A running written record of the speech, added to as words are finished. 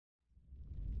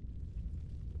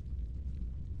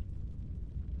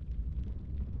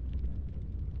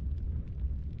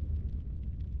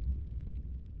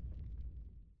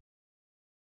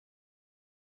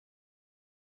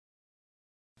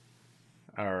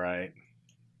All right.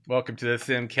 Welcome to the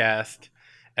Simcast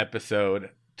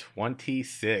episode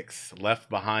 26.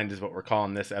 Left Behind is what we're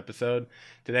calling this episode.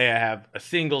 Today I have a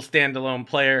single standalone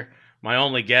player, my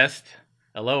only guest,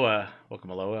 Aloha. Welcome,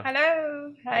 Aloha.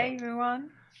 Hello. Hi, everyone.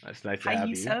 It's nice to Hi, have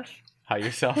yourself. you. Hi,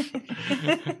 yourself.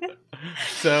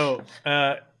 So,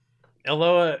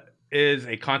 Aloha is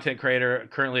a content creator,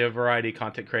 currently a variety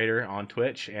content creator on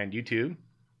Twitch and YouTube.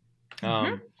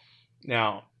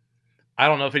 Now, I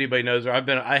don't know if anybody knows her.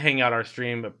 I hang out our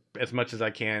stream as much as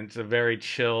I can. It's a very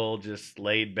chill, just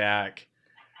laid back,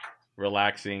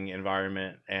 relaxing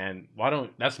environment. And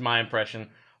that's my impression.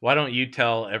 Why don't you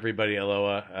tell everybody,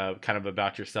 Aloha, kind of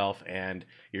about yourself and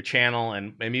your channel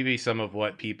and maybe some of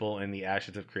what people in the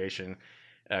Ashes of Creation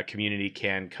community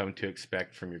can come to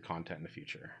expect from your content in the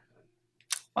future?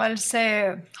 Well,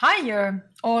 so hi, you're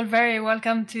all very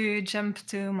welcome to jump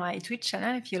to my Twitch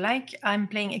channel if you like. I'm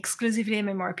playing exclusively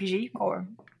MMORPG, or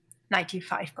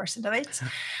 95% of it.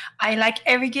 I like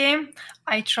every game.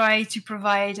 I try to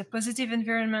provide a positive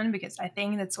environment because I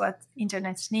think that's what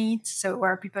internet needs. So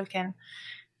where people can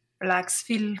relax,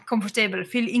 feel comfortable,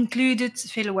 feel included,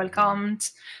 feel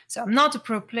welcomed. So I'm not a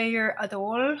pro player at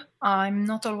all. I'm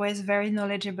not always very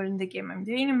knowledgeable in the game I'm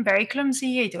doing. I'm very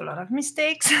clumsy. I do a lot of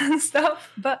mistakes and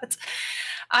stuff. But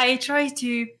I try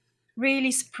to really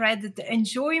spread the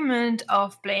enjoyment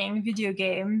of playing video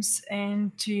games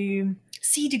and to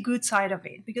see the good side of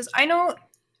it. Because I know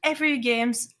every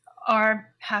games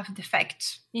have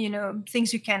defects,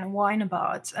 things you can whine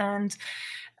about, and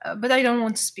but I don't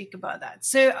want to speak about that.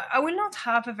 So I will not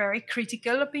have a very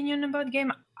critical opinion about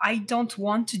game. I don't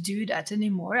want to do that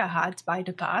anymore. I had by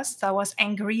the past. I was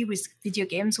angry with video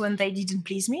games when they didn't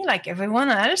please me, like everyone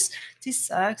else. This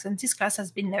sucks, and this class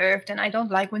has been nerfed, and I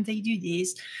don't like when they do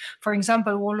this. For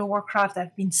example, World of Warcraft,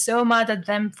 I've been so mad at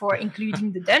them for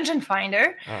including the Dungeon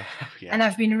Finder, and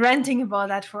I've been ranting about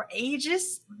that for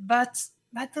ages, but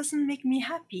that doesn't make me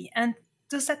happy. And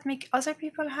does that make other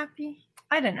people happy?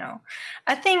 I don't know.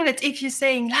 I think that if you're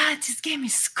saying, this game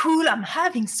is cool, I'm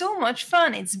having so much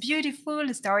fun, it's beautiful,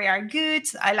 the story are good,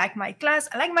 I like my class,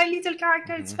 I like my little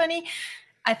character, it's funny,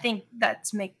 I think that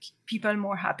makes people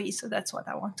more happy. So that's what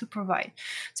I want to provide.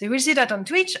 So you will see that on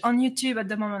Twitch. On YouTube at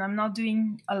the moment, I'm not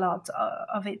doing a lot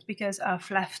of it because I've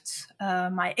left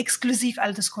my exclusive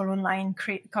Elder Scrolls Online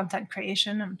content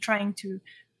creation. I'm trying to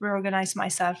reorganize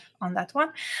myself on that one.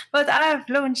 But I have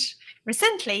launched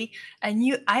recently a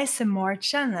new ASMR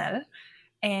channel.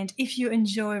 And if you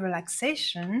enjoy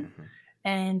relaxation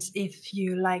and if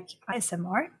you like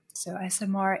ASMR, so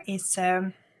ASMR is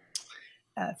a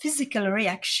physical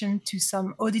reaction to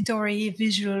some auditory,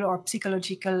 visual, or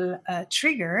psychological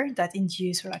trigger that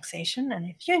induce relaxation. And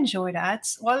if you enjoy that,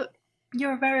 well,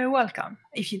 you're very welcome.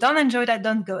 If you don't enjoy that,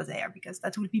 don't go there because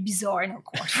that would be bizarre and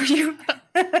awkward for you.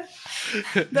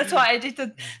 That's why I did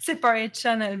a separate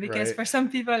channel because for some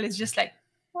people it's just like,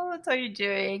 what are you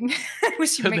doing? We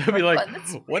should make They'll be like,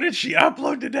 fun. what did she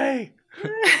upload today?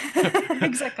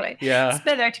 Exactly. Yeah. It's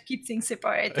better to keep things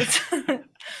separated.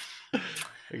 I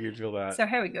can feel that. So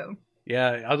here we go.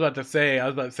 Yeah, I was about to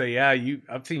say, yeah,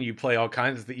 I've seen you play all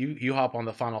kinds of you hop on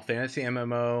the Final Fantasy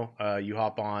MMO, you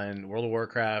hop on World of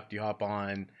Warcraft, you hop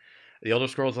on the Elder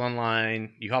Scrolls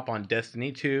Online, you hop on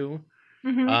Destiny 2.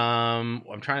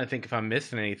 I'm trying to think if I'm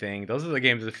missing anything. Those are the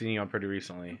games I've seen you on pretty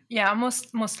recently. Yeah,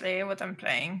 mostly what I'm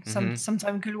playing.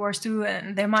 Sometimes Guild Wars 2,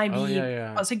 and there might be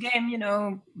other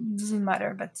game, doesn't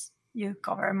matter, but you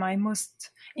cover my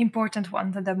most important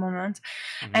ones at the moment.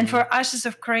 And for Ashes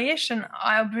of Creation,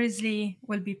 I obviously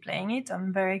will be playing it.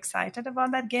 I'm very excited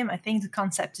about that game. I think the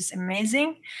concept is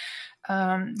amazing.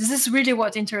 This is really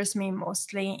what interests me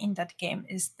mostly in that game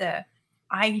is the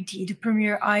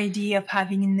premier idea of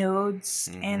having nodes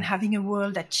and having a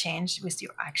world that changes with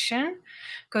your action.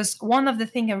 Because one of the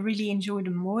things I really enjoy the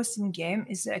most in game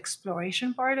is the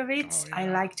exploration part of it. I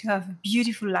like to have a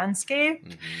beautiful landscape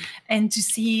and to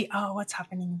see what's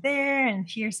happening there, and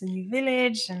here's a new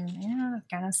village, and that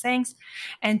kind of things.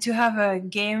 And to have a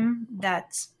game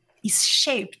that is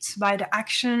shaped by the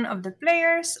action of the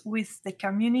players with the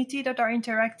community that are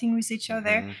interacting with each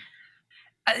other.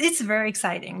 It's very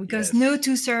exciting because no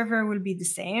two server will be the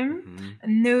same,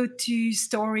 no two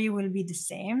story will be the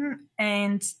same,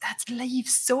 and that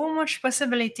leaves so much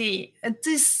possibility. This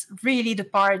is really the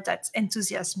part that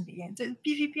enthusiasms me. The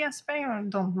PvP aspect I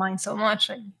don't mind so much.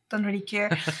 I don't really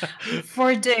care.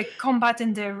 For the combat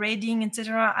and the raiding,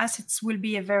 etc., as it will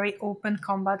be a very open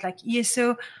combat like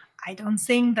ESO, I don't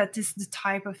think that is the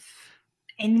type of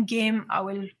end game I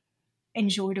will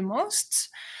enjoy the most.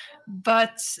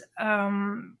 But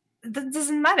that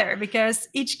doesn't matter because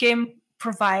each game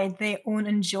provide their own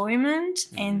enjoyment,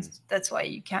 and Mhm. that's why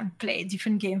you can play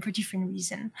different game for different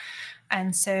reason. And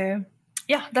so,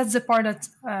 yeah, that's the part that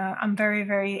I'm very,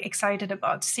 very excited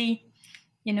about. See,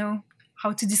 you know,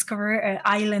 how to discover an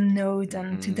island node and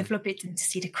to Mhm. develop it and to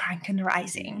see the Kraken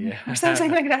rising or Yeah.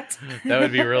 something like that. That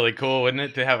would be really cool, wouldn't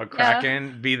it? To have a Yeah. Kraken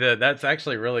be that's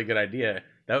actually a really good idea.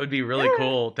 That would be really Yeah.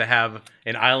 cool to have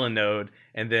an island node,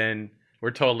 and then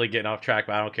we're totally getting off track,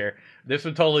 but I don't care. This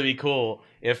would totally be cool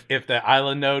if the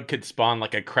island node could spawn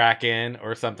like a Kraken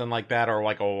or something like that, or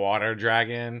like a water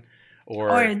dragon, Or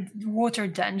or a water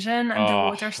dungeon, oh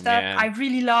underwater stuff. I man,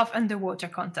 really love underwater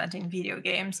content in video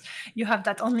games. You have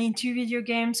that only in 2 video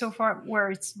games so far, where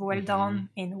it's well hmm done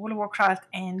in World of Warcraft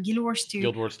and Guild Wars 2,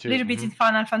 Guild Wars a 2. little bit in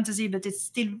Final Fantasy, but it's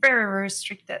still very, very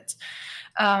restricted.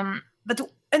 But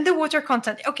underwater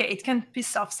content, okay, it can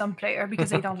piss off some player because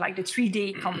they don't like the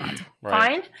 3D combat. Right.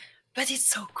 Fine, but it's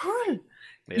so cool.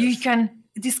 Yes. You can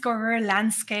discover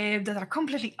landscapes that are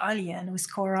completely alien, with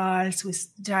corals, with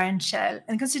giant shell.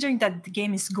 And considering that the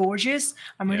game is gorgeous,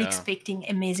 I'm really Yeah. expecting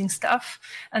amazing stuff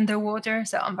underwater.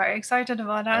 So I'm very excited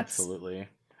about that. Absolutely.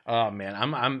 Oh man,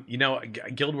 I'm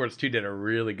Guild Wars 2 did a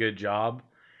really good job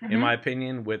in Mhm. my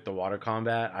opinion with the water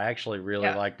combat. I actually really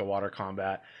Yeah. like the water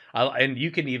combat. And you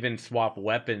can even swap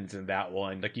weapons in that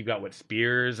one. Like you've got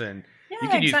spears, and you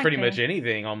Yeah, can use pretty much exactly.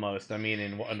 anything almost. I mean,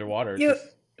 in underwater, it's You just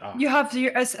you have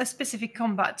a specific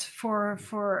combat for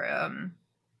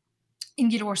in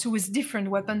Guild Wars 2 with different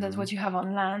weapons than Mhm. what you have on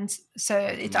land. So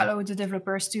it Mhm. allows the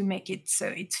developers to make it so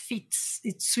it fits,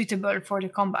 it's suitable for the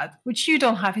combat, which you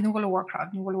don't have in World of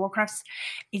Warcraft. In World of Warcraft,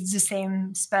 it's the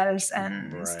same spells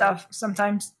and Right. stuff.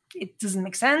 Sometimes it doesn't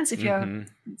make sense. If you Mhm.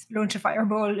 launch a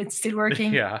fireball, it's still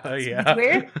working. Yeah, It's a yeah. bit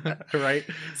weird. Right.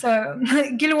 So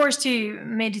Guild Wars 2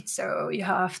 made it so you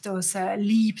have those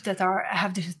leap that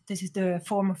have the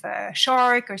form of a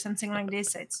shark or something like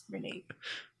this. So it's really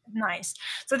nice.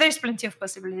 So there's plenty of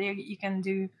possibility you can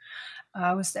do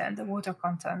with the underwater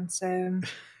content. So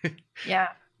yeah,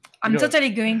 I'm know- totally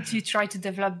going to try to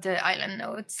develop the island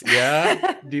nodes.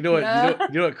 Yeah. Do you know what? Yeah.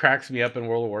 You know what cracks me up in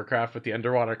World of Warcraft with the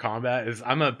underwater combat is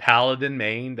I'm a paladin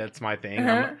main. That's my thing.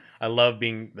 Uh-huh. I love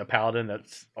being the paladin.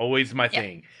 That's always my Yeah.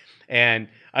 thing. And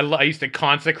I used to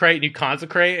consecrate, and you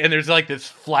consecrate, and there's like this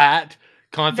flat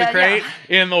consecrate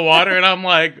in the water, and I'm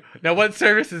like, now what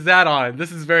service is that on?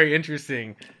 This is very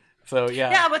interesting. So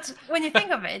yeah. Yeah, but when you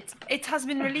think of it, it has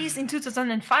been released in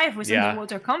 2005 with Yeah.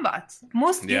 underwater combat.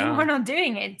 Most games Yeah. are not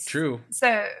doing it. True. So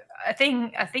I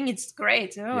think it's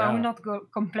great. I Yeah. will not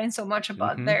complain so much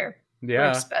about Mhm. their Yeah.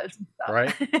 word spells and stuff.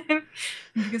 Right.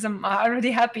 Because I'm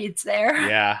already happy it's there.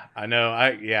 Yeah, I know.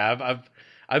 I've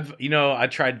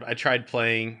I tried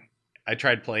playing. I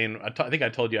think I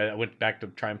told you I went back to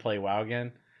try and play WoW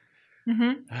again.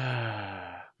 Hmm.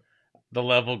 The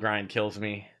level grind kills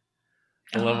me.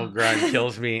 The Oh. level grind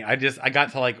kills me. I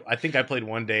got to I think I played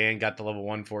one day and got to level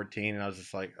 114, and I was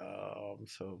just like, oh, I'm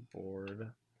so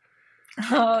bored.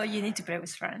 Oh, you need to play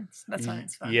with friends. That's when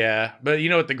it's fun. Yeah, but you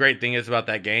know what the great thing is about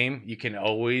that game? You can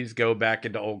always go back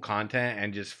into old content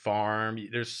and just farm.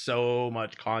 There's so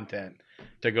much content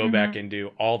to go back and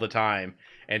do all the time.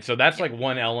 And so that's like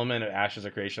one element of Ashes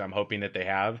of Creation I'm hoping that they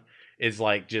have is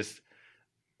like just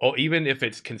even if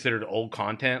it's considered old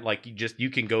content, like you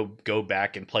can go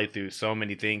back and play through so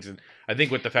many things. And I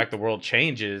think with the fact the world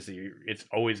changes, it's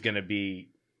always going to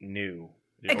be new.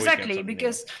 Exactly,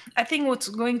 because I think what's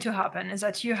going to happen is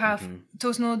that you have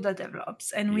those nodes that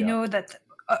develops, and we know that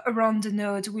around the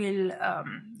node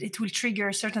it will trigger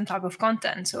a certain type of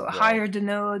content. So higher the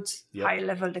node, higher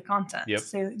level the content.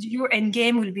 So your end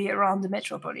game will be around the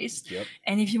metropolis.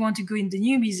 And if you want to go in the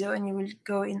newbie zone, you will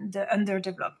go in the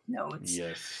underdeveloped nodes.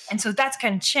 And so that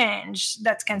can change,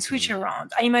 that can switch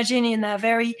around. I imagine in a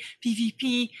very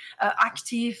PvP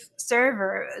active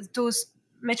server, those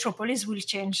metropolis will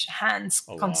change hands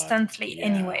constantly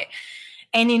anyway.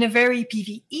 And in a very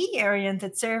PvE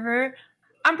oriented server,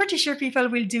 I'm pretty sure people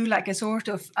will do like a sort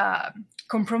of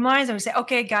compromise or say,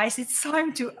 okay, guys, it's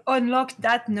time to unlock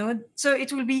that node. So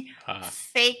it will be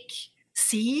fake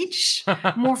siege,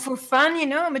 more for fun,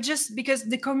 but just because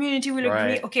the community will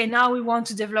agree, okay, now we want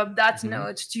to develop that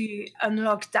node to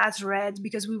unlock that red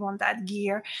because we want that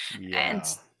gear. And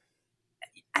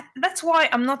that's why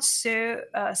I'm not so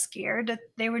scared that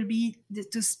there will be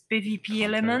this PvP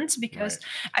elements, because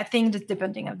I think that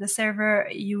depending on the server,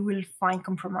 you will find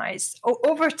compromise.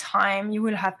 Over time, you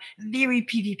will have very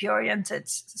PvP oriented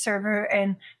server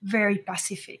and very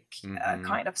Pacific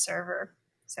kind of server.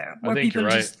 So where people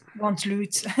just want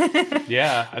loot.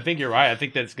 Yeah, I think you're right. I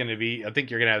think that's going to be. I think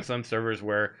you're going to have some servers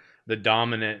where the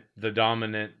dominant,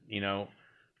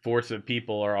 force of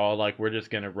people are all like, we're just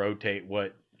going to rotate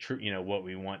what true, what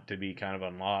we want to be kind of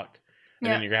unlocked. And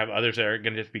then Yeah. you're gonna have others that are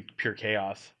gonna just be pure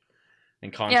chaos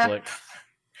and Yeah. conflict.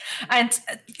 And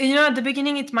at the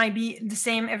beginning it might be the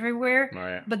same everywhere,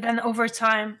 Right. but then over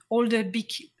time all the big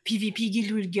PvP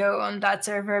guild will go on that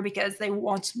server because they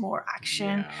want more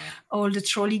action. Yeah. All the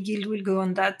trolley guild will go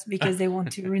on that because they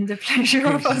want to ruin the pleasure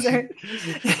of others,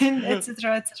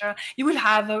 etc., etc. You will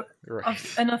have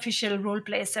an official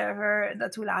roleplay server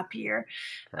that will appear,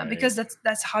 because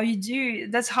that's how you do.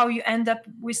 That's how you end up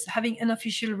with having an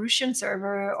official Russian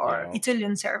server or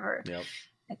Italian server. Yep.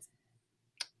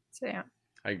 So yeah.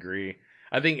 I agree.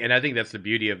 I think that's the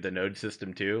beauty of the node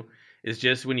system too. Is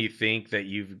just when you think that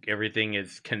everything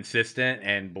is consistent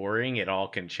and boring, it all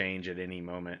can change at any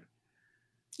moment.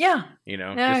 Yeah.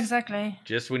 Yeah, exactly.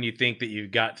 Just when you think that you've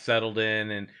got settled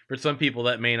in, and for some people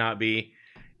that may not be,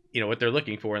 what they're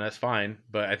looking for, and that's fine.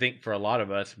 But I think for a lot of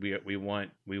us, we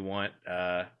want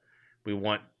the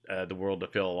world to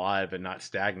feel alive and not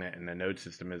stagnant, and the node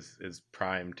system is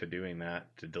primed to doing that,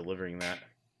 to delivering that.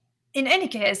 In any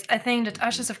case, I think that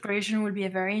Ashes of Creation will be a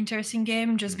very interesting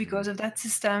game just because of that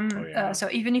system. Oh, yeah. So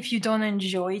even if you don't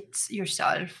enjoy it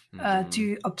yourself,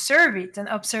 to observe it and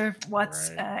observe what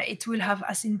it will have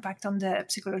as impact on the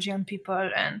psychology on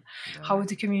people and how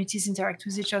the communities interact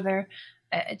with each other,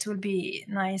 it will be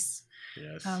nice.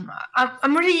 Yes.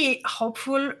 I'm really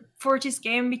hopeful for this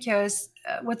game because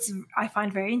what I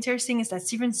find very interesting is that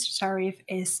Steven Sharif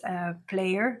is a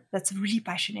player that's really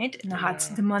passionate and had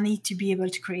the money to be able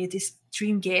to create this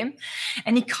dream game,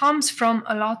 and he comes from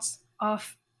a lot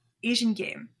of Asian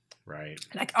game, right?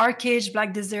 Like Arcade,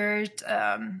 Black Desert.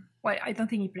 Well, I don't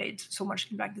think he played so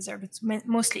much in Black Desert, but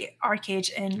mostly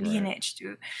Arcade and Lineage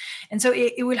too, and so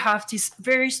it will have this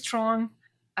very strong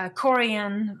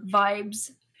Korean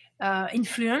vibes.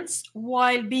 Influence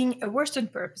while being a Western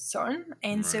person,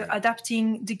 and so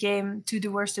adapting the game to the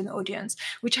Western audience,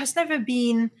 which has never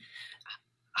been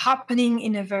happening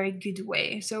in a very good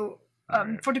way. So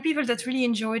for the people that really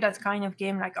enjoy that kind of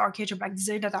game like Arcade or Black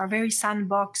Desert, that are very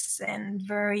sandbox and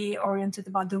very oriented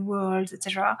about the world,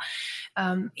 etc.,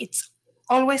 it's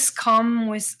always come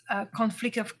with a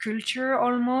conflict of culture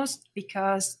almost,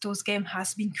 because those games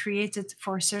has been created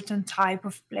for a certain type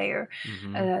of player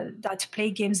that play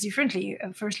games differently.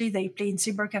 Firstly, they play in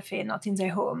cybercafe, not in their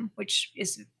home, which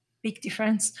is a big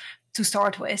difference to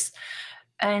start with.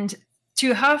 And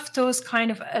to have those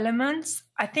kind of elements,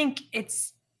 I think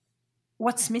it's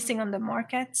what's missing on the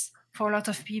market for a lot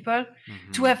of people,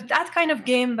 to have that kind of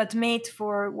game but made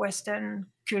for Western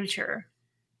culture.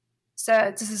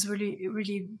 So this is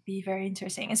really be very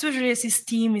interesting, especially as this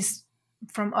team is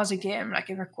from other game like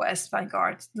EverQuest,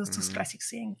 Vanguard, those classic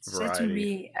things. So it will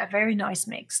be a very nice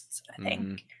mix, I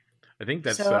think. I think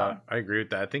that's I agree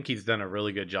with that. I think he's done a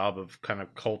really good job of kind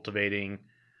of cultivating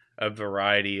a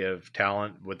variety of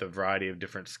talent with a variety of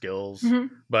different skills,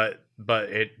 but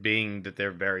it being that they're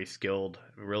very skilled,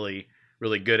 really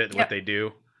good at what they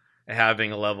do, and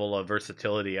having a level of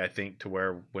versatility, I think, to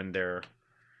where when they're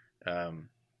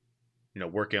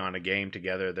working on a game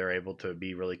together, they're able to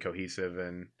be really cohesive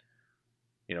and,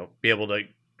 be able to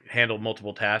handle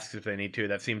multiple tasks if they need to.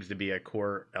 That seems to be a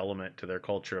core element to their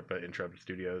culture up at Interrupted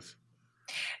Studios.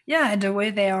 Yeah, and the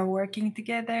way they are working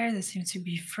together, they seem to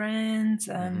be friends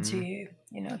and to,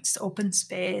 it's open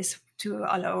space to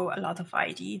allow a lot of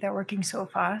ID. They're working so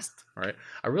fast. All right.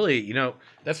 I really,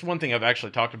 that's one thing I've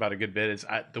actually talked about a good bit is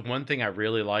the one thing I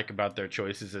really like about their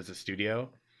choices as a studio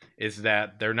is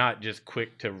that they're not just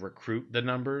quick to recruit the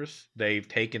numbers. They've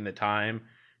taken the time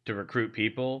to recruit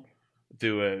people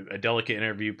through a delicate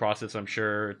interview process, I'm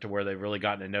sure, to where they've really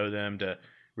gotten to know them, to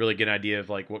really get an idea of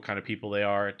like what kind of people they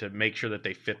are, to make sure that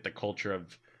they fit the culture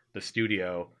of the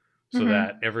studio, so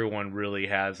that everyone really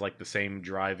has like the same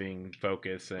driving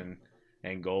focus and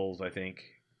goals. I think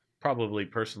probably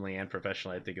personally and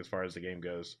professionally, I think as far as the game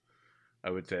goes,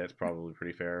 I would say it's probably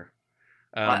pretty fair.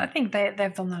 Well, I think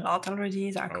they've done a lot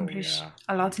already. They accomplished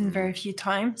a lot in very few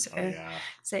times.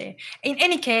 So in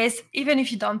any case, even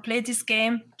if you don't play this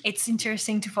game, it's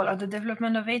interesting to follow the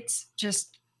development of it,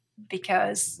 just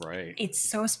because it's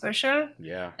so special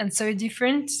and so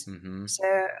different.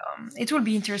 So it will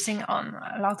be interesting on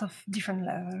a lot of different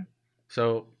levels.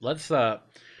 So let's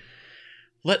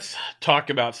talk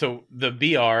about the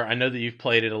BR. I know that you've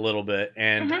played it a little bit,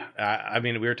 and I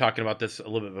mean, we were talking about this a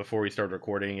little bit before we started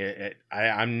recording.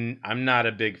 I'm not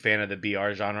a big fan of the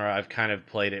BR genre. I've kind of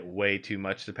played it way too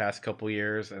much the past couple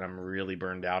years, and I'm really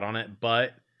burned out on it.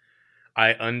 But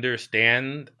I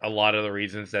understand a lot of the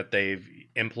reasons that they've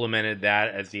implemented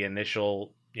that as the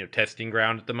initial testing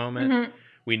ground at the moment.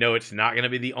 We know it's not going to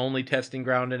be the only testing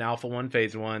ground in Alpha 1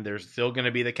 Phase 1. There's still going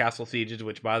to be the Castle Sieges,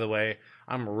 which, by the way,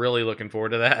 I'm really looking forward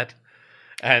to that.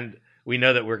 And we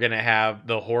know that we're going to have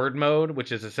the Horde mode,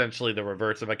 which is essentially the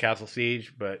reverse of a Castle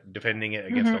Siege, but defending it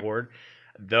against a Horde.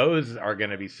 Those are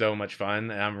going to be so much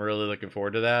fun, and I'm really looking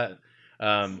forward to that.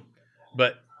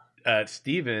 But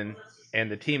Steven and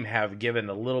the team have given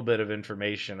a little bit of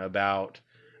information about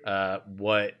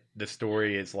what the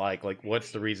story is like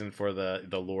what's the reason for the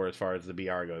lore as far as the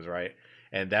BR goes, right?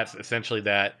 And that's essentially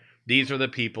that these are the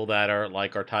people that are,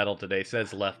 like our title today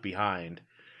says, left behind.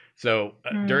 So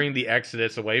during the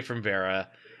exodus away from Vera,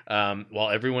 while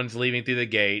everyone's leaving through the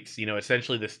gates,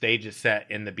 essentially the stage is set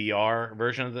in the BR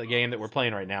version of the game that we're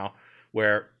playing right now,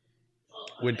 where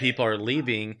when people are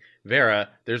leaving Vera,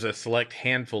 there's a select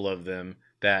handful of them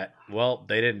that, well,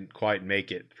 they didn't quite make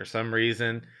it. For some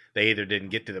reason, they either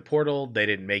didn't get to the portal, they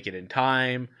didn't make it in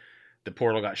time, the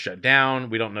portal got shut down,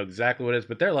 we don't know exactly what it is,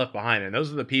 but they're left behind. And those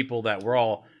are the people that we're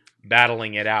all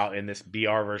battling it out in this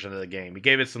BR version of the game. We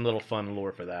gave it some little fun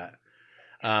lore for that.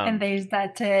 And there's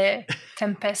that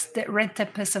Tempest, the Red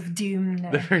Tempest of Doom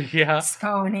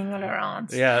spawning all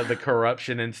around. Yeah, the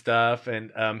corruption and stuff.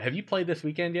 And have you played this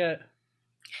weekend yet?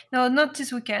 No, not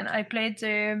this weekend. I played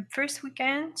the first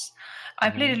weekend. I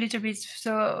played a little bit,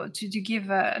 so to give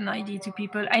an idea to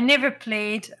people. I never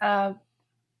played a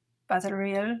Battle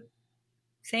Royale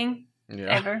thing,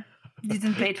 ever.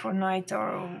 Didn't play Fortnite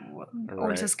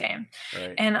or this game.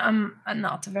 Right. And I'm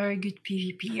not a very good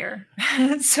PvPer.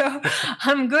 So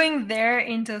I'm going there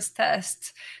into this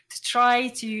test to try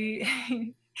to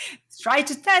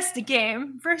test the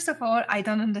game. First of all, I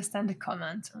don't understand the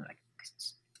comment. I'm like,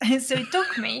 so it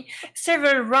took me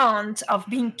several rounds of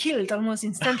being killed almost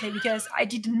instantly because I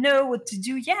didn't know what to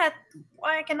do yet.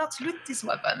 Why I cannot loot this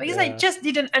weapon? Because I just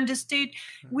didn't understood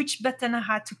which button I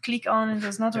had to click on and it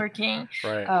was not working.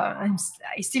 Right. And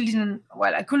I still didn't,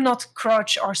 I could not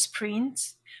crouch or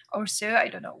sprint or so. I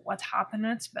don't know what happened,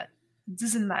 but it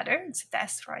doesn't matter. It's a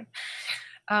test, right?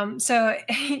 So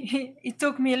it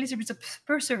took me a little bit of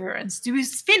perseverance to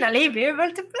finally be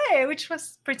able to play, which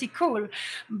was pretty cool.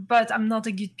 But I'm not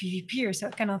a good PvPer, so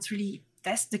I cannot really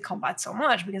test the combat so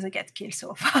much because I get killed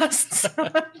so fast.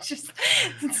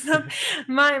 So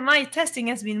my testing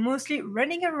has been mostly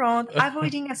running around,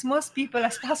 avoiding as most people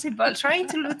as possible, trying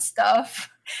to loot stuff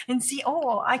and see,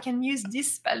 I can use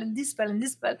this spell and this spell and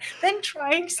this spell, then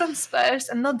trying some spells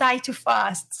and not die too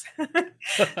fast.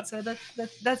 So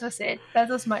that was it. That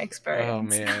was my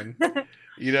experience. Oh man.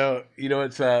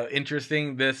 It's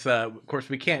interesting. This, of course,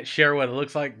 we can't share what it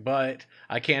looks like, but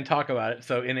I can talk about it.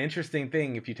 So, an interesting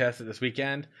thing, if you test it this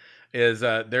weekend, is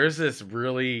there's this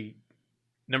really,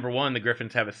 number one, the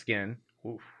Griffins have a skin.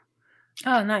 Oof.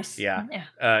 Oh, nice. Yeah.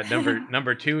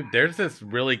 Number two, there's this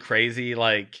really crazy,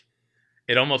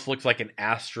 it almost looks like an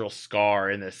astral scar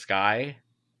in the sky.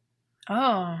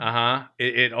 Oh.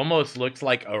 It almost looks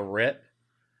like a rip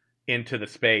into the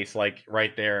space,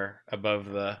 right there above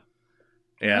the.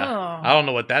 Yeah, I don't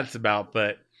know what that's about,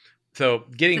 but so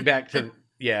getting back to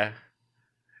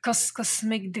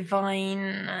cosmic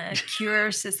divine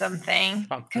cures or something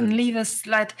can leave us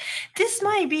like this.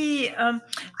 Might be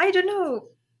I don't know,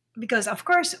 because of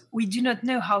course we do not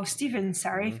know how Steven,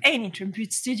 Sarif, any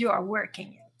Trumpet Studio are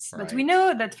working yet, but we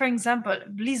know that, for example,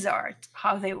 Blizzard,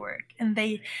 how they work, and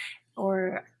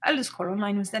or Elder Scrolls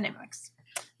Online with Dynamax,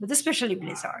 but especially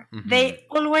Blizzard, they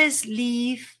always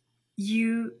leave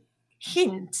you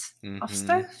hints of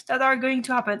stuff that are going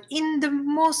to happen in the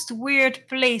most weird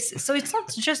places. So it's not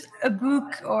just a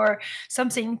book or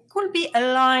something. It could be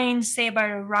a line, say, by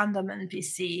a random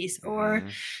NPCs or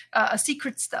a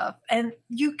secret stuff, and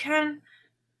you can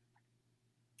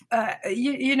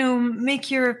make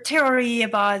your theory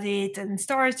about it and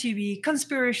start to be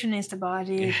conspirationist about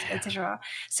it, etc.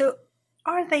 So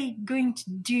are they going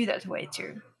to do that way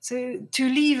too? So to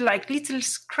leave little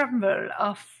scramble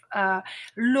of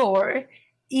lore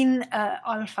in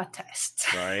alpha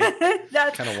test, right?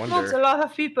 That not a lot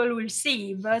of people will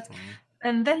see, but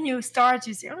and then you start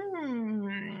to say,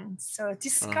 so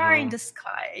this scar in the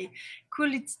sky,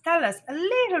 could it tell us a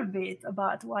little bit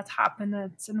about what happened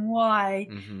and why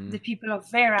the people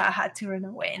of Vera had to run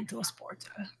away into a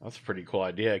portal? That's a pretty cool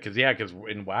idea, because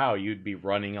in WoW you'd be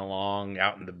running along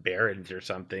out in the Barrens or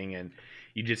something, and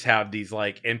you just have these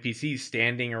NPCs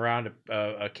standing around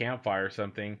a campfire or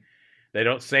something. They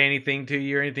don't say anything to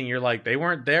you or anything. You're like, they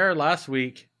weren't there last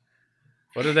week.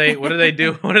 What do they do?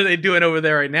 What are they doing over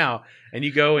there right now? And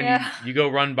you go and you go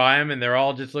run by them, and they're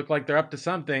all just look like they're up to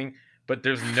something, but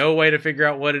there's no way to figure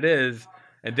out what it is.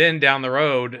 And then down the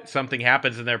road, something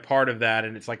happens, and they're part of that,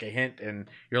 and it's like a hint, and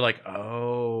you're like,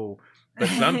 oh. But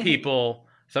some people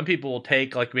Some people will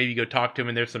take, like, maybe you go talk to them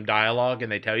and there's some dialogue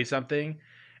and they tell you something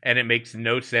and it makes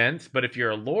no sense. But if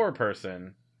you're a lore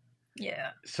person,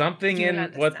 Yeah, something you will in what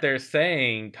understand. they're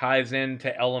saying ties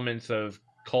into elements of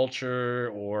culture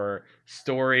or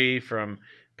story from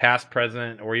past,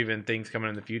 present, or even things coming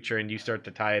in the future, and you start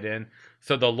to tie it in.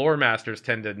 So the lore masters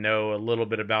tend to know a little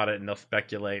bit about it, and they'll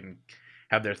speculate and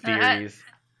have their theories.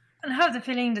 And I have the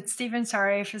feeling that Stephen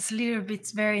Sarif is a little bit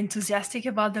very enthusiastic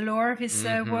about the lore of his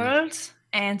world,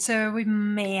 and so we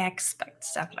may expect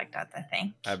stuff like that. I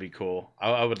think That'd be cool.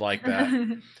 I would like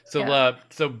that. So, yeah.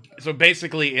 so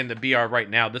basically, in the BR right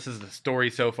now, this is the story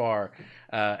so far,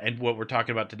 and what we're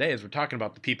talking about today is we're talking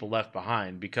about the people left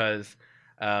behind because,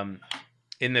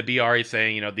 in the BR, he's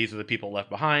saying, you know, these are the people left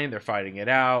behind. They're fighting it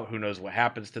out. Who knows what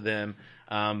happens to them?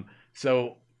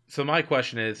 So, so my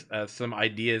question is, some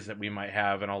ideas that we might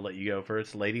have, and I'll let you go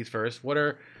first, ladies first.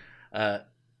 Uh,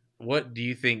 what do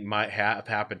you think might have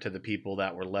happened to the people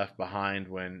that were left behind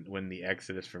when the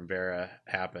exodus from Vera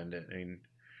happened? I mean,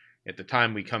 at the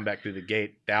time we come back through the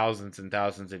gate, thousands and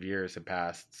thousands of years have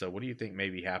passed. So, what do you think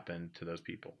maybe happened to those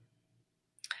people?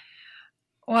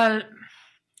 Well,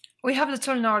 we have the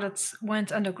Tulnar that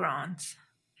went underground,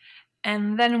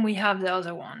 and then we have the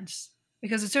other ones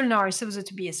because the Tulnar is supposed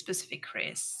to be a specific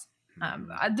race.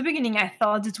 At the beginning, I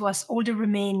thought it was all the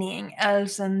remaining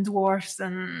elves and dwarfs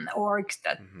and orcs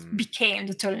that became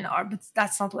the Tulnar, but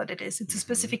that's not what it is. It's a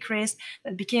specific race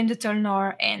that became the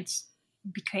Tulnar and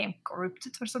became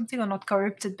corrupted or something, or not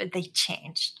corrupted, but they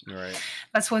changed. Right.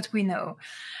 That's what we know.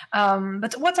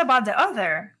 But what about the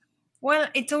other? Well,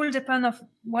 it all depends on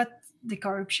what the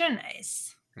corruption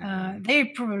is. They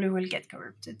probably will get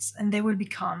corrupted and they will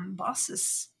become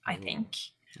bosses, I think.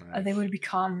 Nice. They will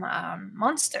become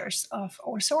monsters of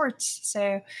all sorts.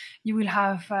 So you will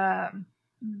have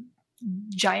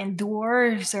giant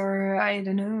dwarves, or I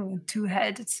don't know,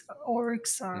 two-headed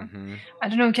orcs, or I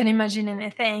don't know, can imagine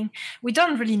anything. We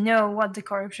don't really know what the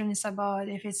corruption is about,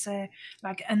 if it's a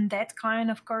like undead kind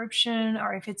of corruption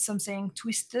or if it's something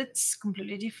twisted,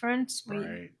 completely different.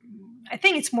 Right. I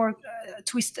think it's more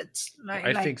twisted.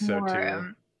 I think so more,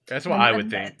 too. That's what I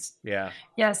would think. Yeah.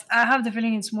 Yes, I have the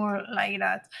feeling it's more like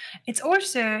that. It's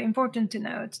also important to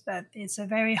note that it's a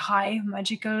very high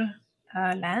magical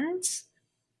land,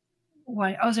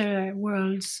 while other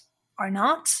worlds are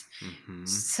not.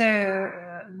 So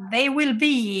they will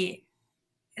be,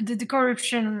 the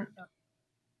corruption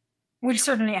will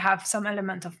certainly have some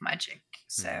element of magic.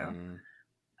 So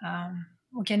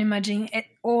we can imagine it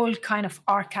all kind of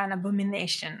arcane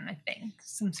abomination, I think,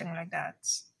 something like that.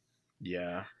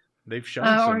 Yeah. They've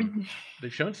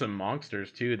shown some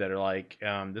monsters too that are like,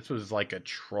 this was like a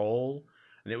troll,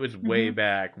 and it was way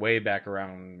back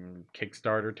around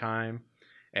Kickstarter time.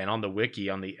 And on the wiki,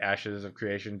 on the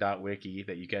ashesofcreation.wiki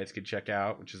that you guys could check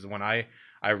out, which is the one I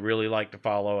really like to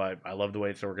follow. I love the way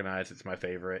it's organized. It's my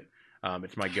favorite.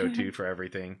 It's my go-to for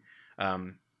everything.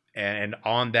 And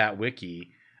on that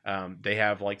wiki, they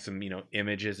have like some, you know,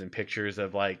 images and pictures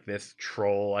of like this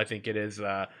troll. I think it is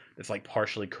that's like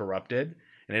partially corrupted,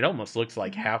 and it almost looks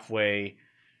like halfway,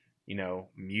 you know,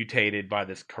 mutated by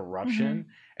this corruption.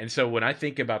 And so when I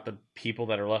think about the people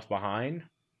that are left behind,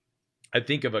 I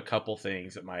think of a couple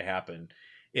things that might happen.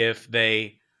 If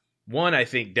they, one, I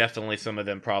think definitely some of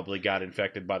them probably got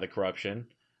infected by the corruption.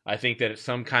 I think that it's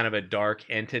some kind of a dark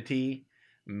entity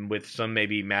with some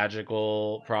maybe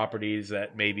magical properties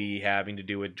that may be having to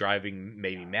do with driving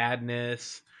maybe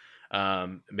madness,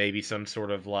 maybe some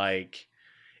sort of like,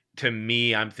 to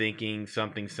me, I'm thinking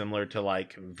something similar to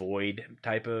like void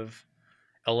type of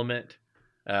element,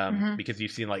 because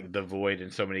you've seen like the void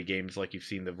in so many games, like you've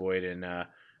seen the void in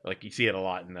like you see it a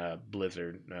lot in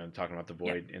Blizzard, talking about the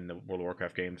void in the World of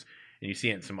Warcraft games, and you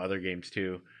see it in some other games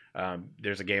too.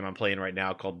 There's a game I'm playing right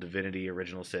now called Divinity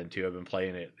Original Sin 2. I've been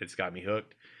playing it. It's got me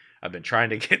hooked. I've been trying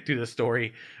to get through the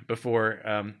story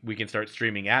before we can start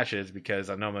streaming Ashes, because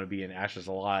I know I'm going to be in Ashes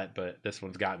a lot, but this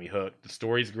one's got me hooked. The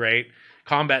story's great.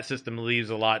 Combat system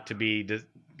leaves a lot to be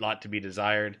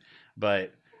desired,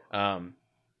 but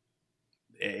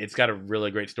it's got a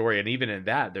really great story. And even in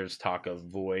that, there's talk of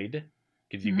void,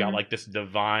 because you've got like this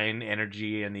divine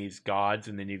energy and these gods,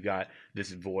 and then you've got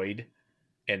this void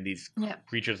and these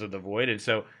creatures of the void. And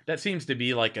so that seems to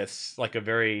be like a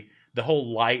very, the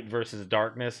whole light versus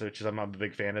darkness, which is, I'm a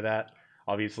big fan of that.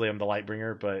 Obviously, I'm the light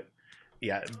bringer, but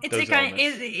yeah,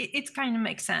 it kind of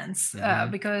makes sense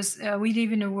because we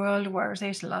live in a world where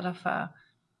there's a lot of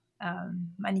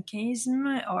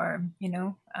manichaeism, or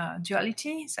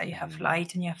duality. So you have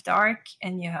light and you have dark,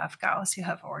 and you have chaos, you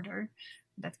have order,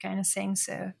 that kind of thing.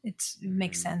 So it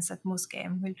makes sense that most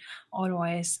game will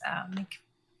always make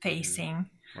facing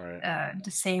Right.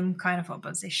 the same kind of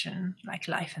opposition, like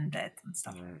life and death and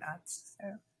stuff Right. like that.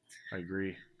 So I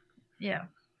agree. yeah.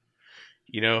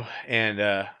 And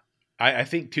I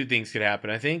think two things could happen.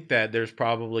 I think that there's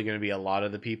probably going to be a lot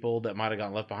of the people that might have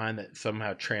gotten left behind that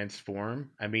somehow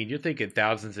transform. I mean, you're thinking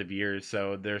thousands of years,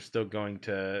 so they're still going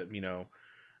to,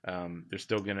 they're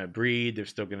still going to breed. There's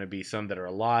still going to be some that are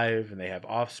alive and they have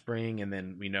offspring, and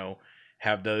then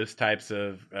have those types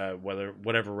of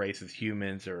whatever races,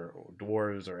 humans or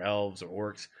dwarves or elves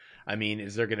or orcs. I mean,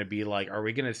 is there going to be like, are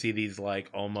we going to see these like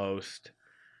almost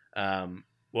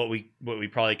what we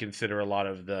probably consider a lot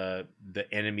of the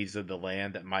enemies of the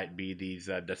land that might be these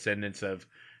descendants of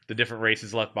the different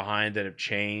races left behind that have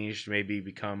changed, maybe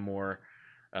become more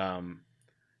um,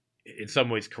 in some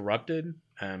ways corrupted.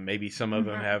 Maybe some of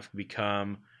them Mhm. have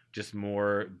become just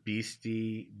more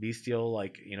bestial,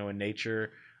 like in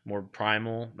nature, more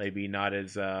primal. Maybe not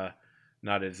as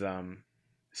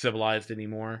civilized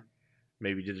anymore.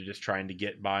 Maybe they're just trying to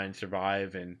get by and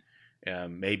survive, and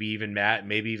maybe even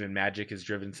magic has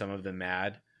driven some of them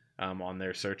mad on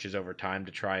their searches over time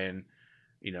to try and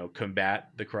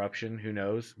combat the corruption. Who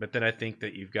knows? But then I think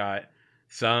that you've got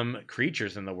some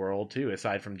creatures in the world too,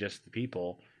 aside from just the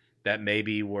people, that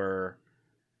maybe were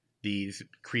these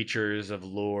creatures of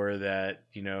lore that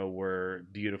were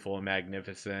beautiful and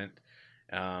magnificent,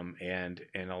 and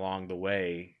along the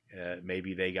way,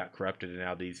 maybe they got corrupted, and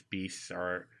now these beasts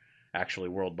are actually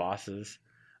world bosses.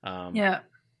 Um, Yeah.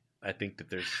 I think that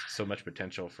there's so much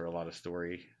potential for a lot of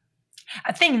story.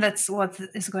 I think that's what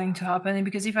is going to happen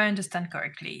because if I understand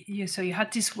correctly, you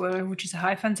had this world which is a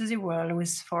high fantasy world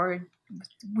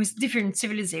with different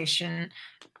civilization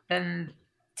than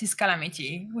this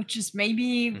calamity, which is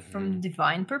maybe Hmm. from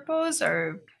divine purpose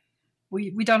or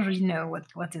we don't really know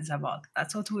what it's about.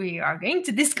 That's what we are going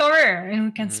to discover and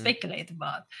we can Hmm. speculate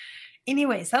about.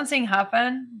 Anyway, something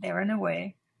happened, they ran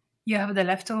away. You have the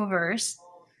leftovers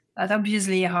that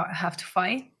obviously have to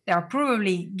fight. They are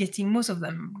probably getting most of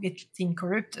them getting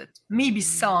corrupted. Maybe Hmm.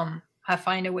 some have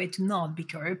find a way to not be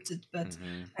corrupted, but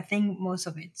Hmm. I think most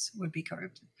of it will be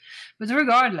corrupted. But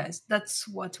regardless, that's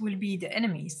what will be the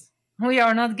enemies. We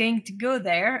are not going to go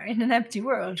there in an empty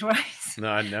world, right? No,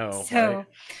 I know, right? so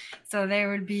so there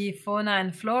will be fauna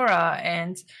and flora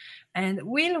and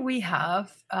will we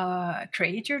have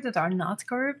creatures that are not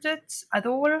corrupted at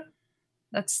all?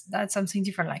 That's something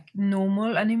different, like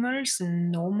normal animals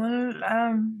and normal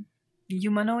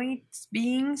humanoid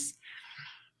beings.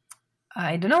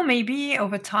 I don't know, maybe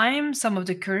over time some of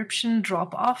the corruption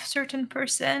drop off certain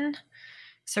person,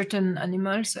 certain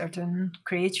animals, certain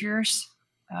creatures,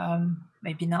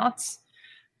 maybe not.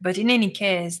 But in any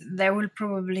case, there will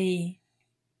probably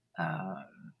uh,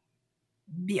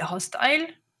 be hostile.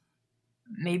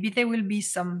 Maybe there will be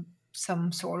some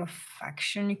sort of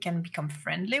faction you can become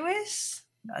friendly with.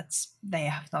 That's they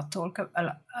have not talked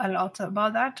a lot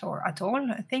about that or at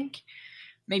all. I think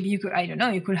maybe you could, I don't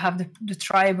know, you could have the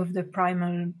tribe of the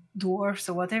primal dwarfs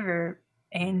or whatever,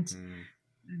 and Hmm.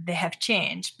 they have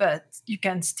changed, but you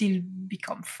can still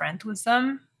become friends with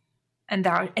them. And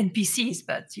there are NPCs,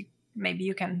 but maybe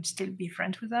you can still be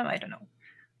friends with them. I don't know.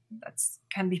 That's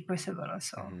can be possible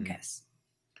also, I Hmm. guess.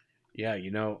 Yeah,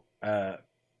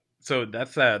 so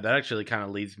that actually kind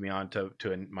of leads me on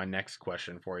to my next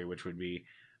question for you, which would be,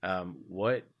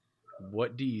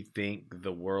 what do you think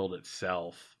the world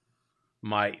itself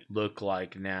might look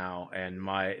like now, and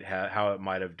how it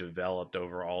might have developed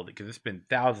over all, because it's been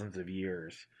thousands of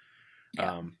years.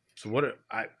 Yeah. So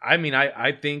I mean,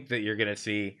 I think that you're gonna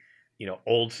see,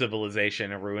 old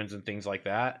civilization and ruins and things like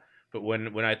that. But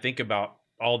when I think about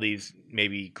all these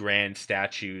maybe grand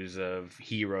statues of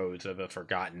heroes of a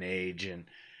forgotten age and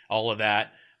all of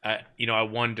that, I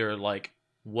wonder, like,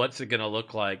 what's it gonna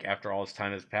look like after all this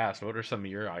time has passed? What are some of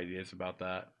your ideas about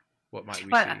that? What might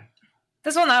we Well, see?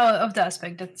 that's one of the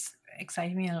aspect that's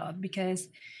excites me a lot because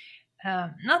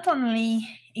not only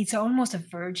it's almost a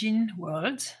virgin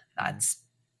world Hmm. that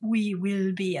we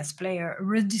will be as player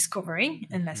rediscovering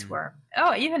unless Hmm. we're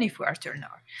even if we are turned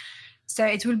on. So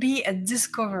it will be a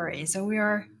discovery. So we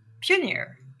are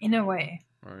pioneer in a way.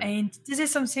 Right. And this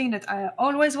is something that I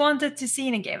always wanted to see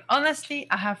in a game. Honestly,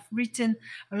 I have written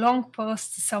a long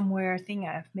post somewhere. I think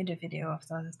I've made a video of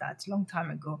that a long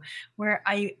time ago, where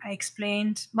I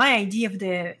explained my idea of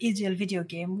the ideal video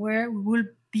game where we will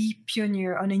be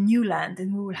pioneer on a new land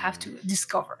and we will have Hmm. to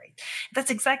discover it.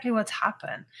 That's exactly what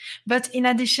happened. But in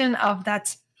addition of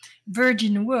that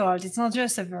virgin world, it's not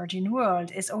just a virgin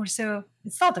world, it's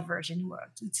not a virgin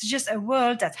world, it's just a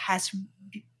world that has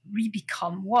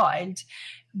become wild,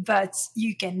 but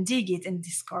you can dig it and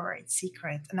discover its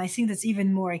secret. And I think that's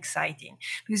even more exciting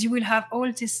because you will have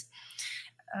all this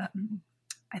um,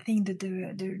 I think that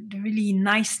the really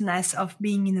niceness of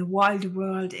being in a wild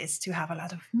world is to have a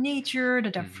lot of nature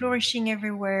that are flourishing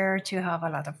everywhere, to have a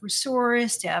lot of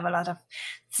resource, to have a lot of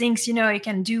things, you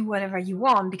can do whatever you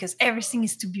want because everything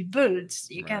is to be built.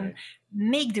 You can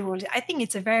make the world. I think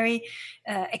it's a very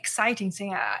exciting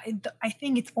thing. I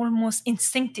think it's almost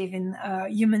instinctive in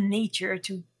human nature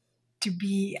to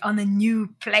be on a new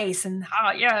place and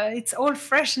it's all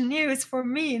fresh and new. It's for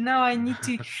me now. I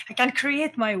can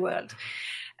create my world.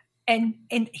 And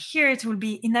here it will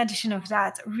be, in addition of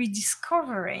that,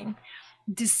 rediscovering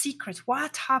the secret,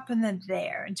 what happened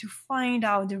there, and to find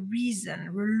out the reason,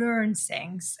 relearn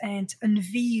things, and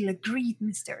unveil a great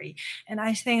mystery. And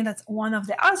I think that's one of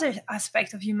the other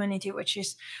aspects of humanity, which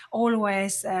is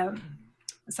always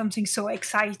something so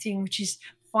exciting, which is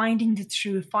finding the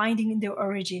truth, finding the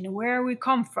origin, where we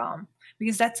come from,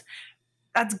 because that's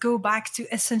go back to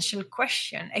essential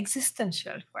question,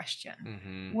 existential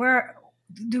question. Where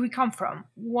do we come from?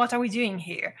 What are we doing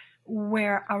here?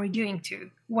 Where are we going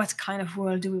to? What kind of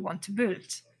world do we want to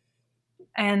build?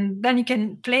 And then you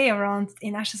can play around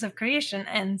in Ashes of Creation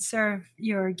and serve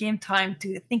your game time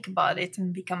to think about it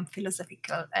and become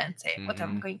philosophical and say, what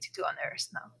I'm going to do on Earth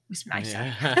now with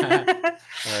myself. Yeah.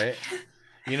 Right.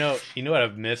 You know what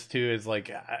I've missed too is like,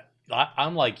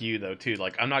 I'm like you though too.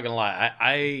 Like, I'm not gonna lie.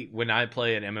 I when I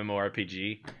play an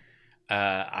MMORPG,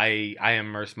 I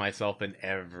immerse myself in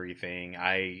everything.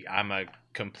 I'm a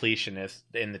completionist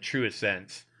in the truest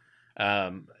sense.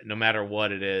 No matter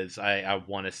what it is, I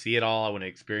want to see it all. I want to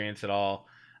experience it all.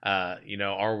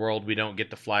 Our world, we don't get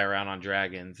to fly around on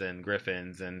dragons and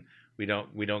griffins, and we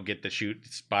don't get to shoot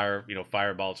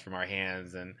fireballs from our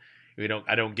hands, and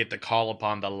I don't get to call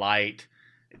upon the light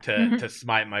to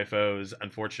smite my foes,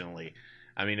 unfortunately.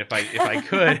 I mean, if I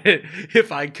could,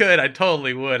 if I could, I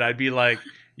totally would. I'd be like,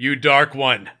 you dark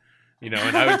one, and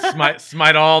I would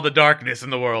smite all the darkness in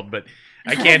the world, but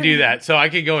I can't do that. So I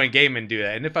can go in game and do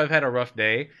that. And if I've had a rough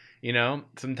day,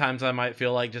 sometimes I might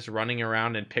feel like just running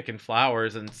around and picking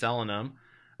flowers and selling them.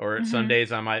 Or some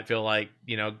days I might feel like,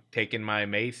 taking my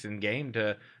mace in game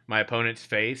to my opponent's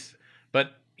face.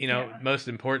 But, most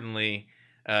importantly,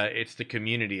 it's the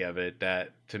community of it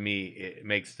that, to me, it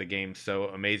makes the game so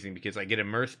amazing, because I get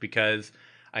immersed because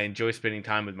I enjoy spending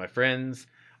time with my friends.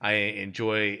 I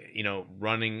enjoy,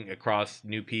 running across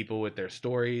new people with their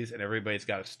stories, and everybody's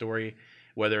got a story,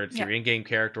 whether it's your in-game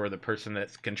character or the person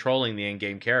that's controlling the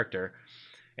in-game character.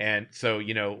 And so,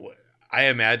 I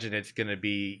imagine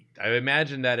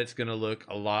that it's going to look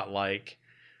a lot like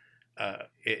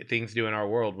things do in our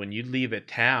world. When you leave a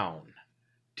town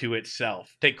to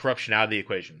itself, take corruption out of the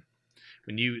equation.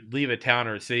 When you leave a town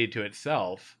or a city to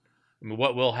itself, I mean,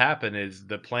 what will happen is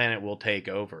the planet will take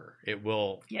over. It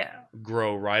will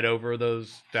grow right over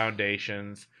those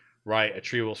foundations, right? A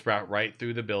tree will sprout right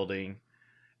through the building,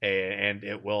 and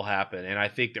it will happen. And I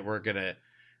think that we're going to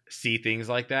see things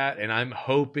like that. And I'm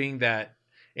hoping that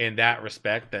in that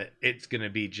respect, that it's going to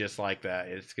be just like that.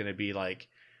 It's going to be like,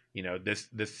 this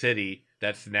city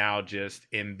that's now just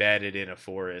embedded in a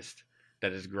forest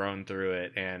that has grown through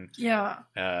it. And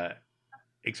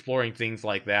exploring things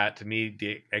like that, to me,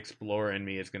 the explorer in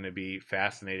me is going to be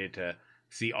fascinated to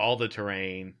see all the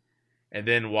terrain and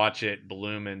then watch it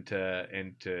bloom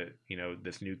into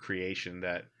this new creation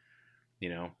that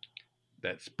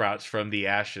that sprouts from the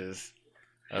ashes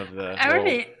of the world.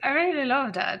 I really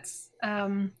love that.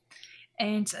 And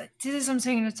this is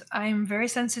something that I'm very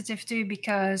sensitive to,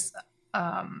 because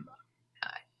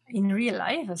in real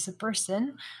life, as a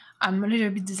person, I'm a little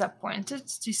bit disappointed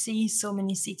to see so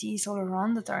many cities all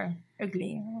around that are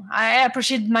ugly. I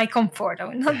appreciate my comfort, I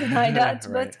will not deny that,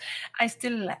 Right. but I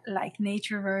still like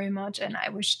nature very much, and I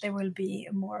wish there will be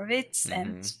more of it,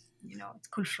 and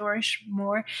it could flourish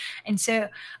more. And so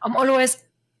I'm always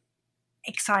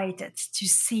excited to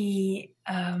see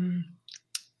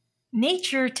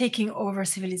nature taking over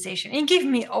civilization. It gives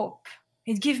me hope.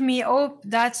 It gives me hope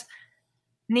that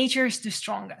nature is the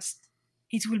strongest.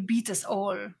 It will beat us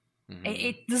all.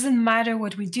 It doesn't matter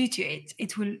what we do to it.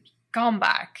 It will come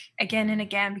back again and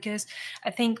again, because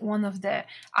I think one of the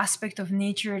aspects of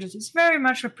nature that is very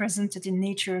much represented in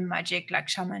nature and magic, like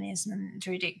shamanism and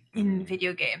druidic in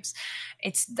video games,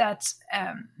 it's that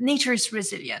nature is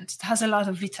resilient. It has a lot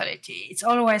of vitality. It's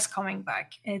always coming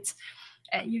back. It's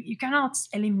you cannot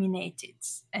eliminate it,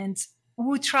 and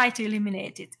who try to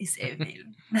eliminate it is evil.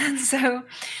 And so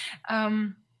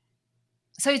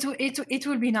it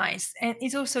will be nice, and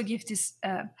it also gives this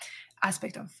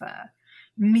aspect of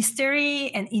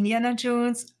mystery and Indiana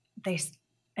Jones. There's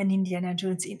an Indiana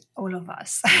Jones in all of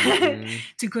us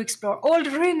to go explore all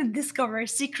the ruin and discover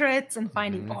secrets and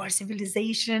finding all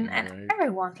civilization and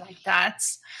everyone like that.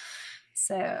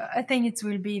 So I think it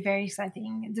will be very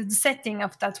exciting. The setting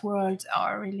of that world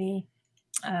are really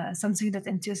something that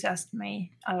enthusiasts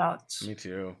me a lot. Me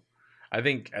too. I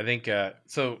think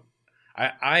so.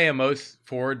 I am most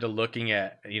forward to looking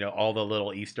at all the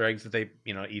little Easter eggs that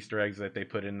they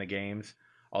put in the games,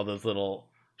 all those little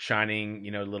shining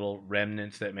little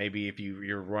remnants that maybe if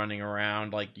you're running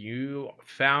around like you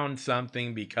found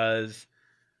something because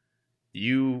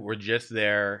you were just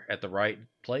there at the right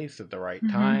place at the right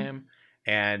time,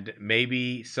 and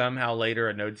maybe somehow later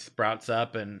a node sprouts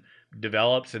up and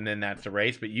develops, and then that's a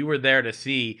race. But you were there to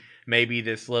see maybe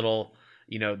this little,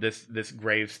 this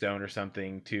gravestone or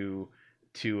something to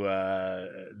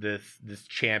this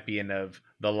champion of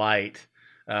the light.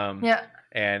 Yeah.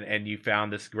 And you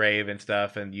found this grave and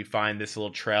stuff, and you find this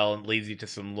little trail and it leads you to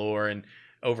some lore, and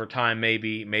over time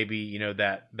maybe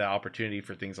that the opportunity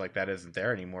for things like that isn't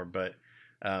there anymore, but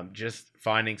just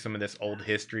finding some of this old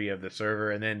history of the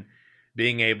server and then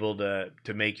being able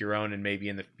to make your own, and maybe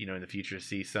in the in the future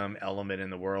see some element in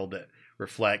the world that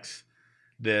reflects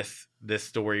this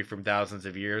story from thousands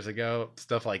of years ago.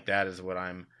 Stuff like that is what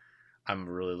I'm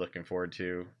really looking forward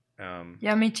to.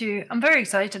 Yeah, me too. I'm very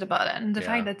excited about it, and the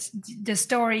fact that the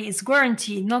story is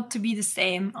guaranteed not to be the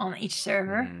same on each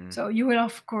server. So you will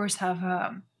of course have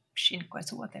a Shin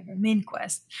quest or whatever, main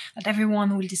quest that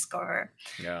everyone will discover.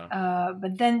 Yeah.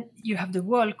 But then you have the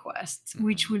world quest,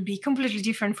 which will be completely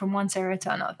different from one server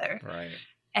to another. Right.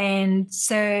 And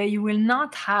so you will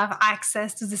not have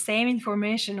access to the same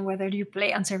information whether you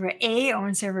play on server A or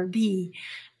on server B,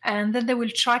 and then they will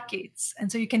track it,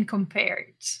 and so you can compare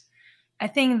it. I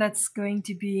think that's going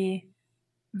to be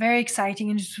very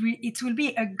exciting, and it will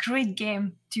be a great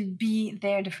game to be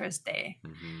there the first day.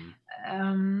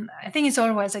 I think it's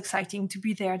always exciting to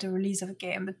be there at the release of a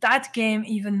game, but that game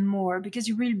even more, because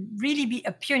you will really be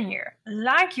a pioneer,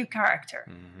 like your character.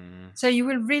 So you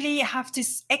will really have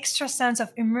this extra sense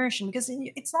of immersion, because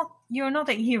you're not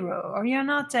a hero, or you're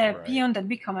not a peon that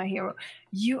become a hero.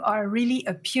 You are really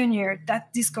a pioneer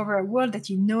that discover a world that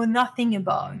you know nothing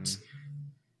about.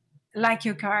 Like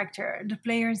your character, the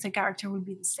players, the character will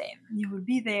be the same. You will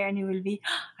be there and you will be,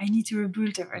 I need to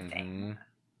rebuild everything.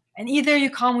 And either you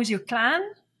come with your clan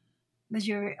that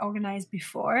you organized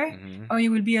before, or you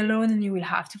will be alone and you will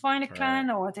have to find a clan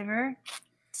or whatever.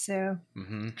 So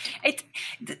it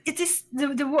is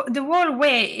the whole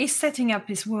way is setting up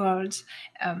this world.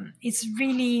 It's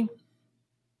really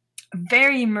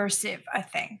very immersive, I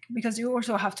think, because you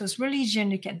also have those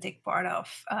religion you can take part of.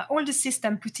 All the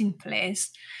system put in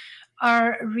place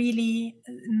are really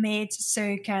made so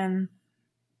you can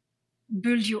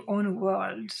build your own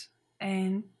world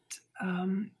and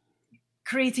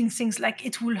creating things like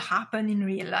it will happen in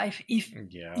real life if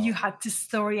you had this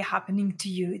story happening to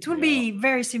you. It will be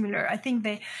very similar. I think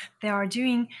they are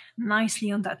doing nicely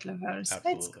on that level. So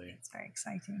Absolutely. it's very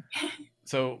exciting.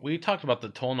 So we talked about the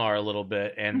Tolnar a little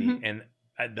bit and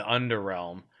the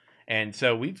Underrealm. And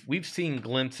so we've seen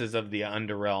glimpses of the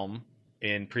Underrealm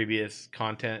in previous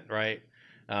content, right?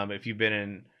 If you've been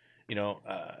in,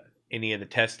 any of the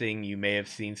testing, you may have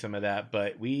seen some of that.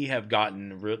 But we have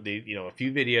gotten a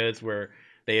few videos where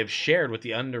they have shared what the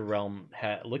Underrealm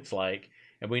looks like,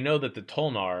 and we know that the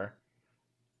Tolnar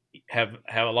have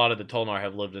a lot of the Tolnar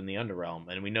have lived in the Underrealm,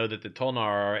 and we know that the Tolnar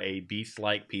are a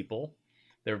beast-like people.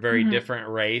 They're a very different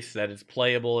race that is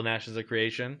playable in Ashes of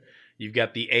Creation. You've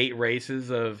got the 8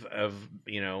 races of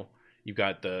you've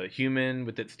got the human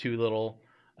with its 2 little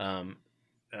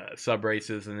sub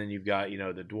races, and then you've got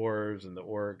the dwarves and the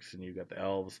orcs, and you've got the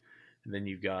elves, and then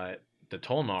you've got the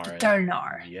Tolnar.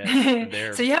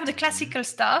 Yes. So you have the classical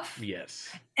stuff. Yes.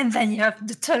 And then you have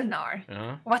the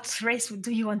Tolnar. What race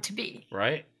do you want to be?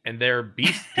 Right. And they're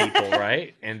beast people,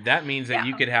 right? And that means that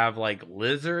you could have like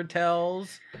lizard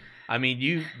tails. I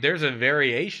mean, there's a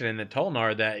variation in the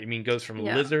Tolnar that goes from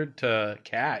lizard to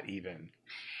cat even.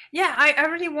 Yeah, I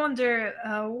really wonder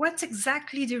what's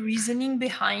exactly the reasoning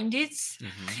behind it.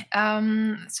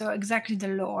 So exactly the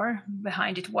lore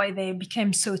behind it, why they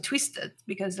became so twisted,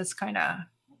 because that's kind of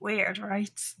weird,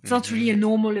 right? It's not really a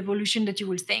normal evolution that you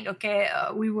will think, okay,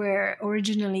 we were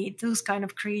originally those kind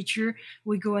of creature.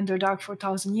 We go underdark for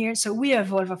 1,000 years. So we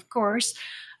evolve, of course,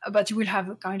 but you will have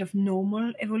a kind of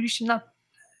normal evolution, not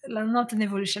an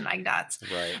evolution like that.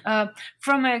 Right.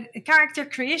 From a character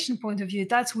creation point of view,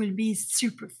 that will be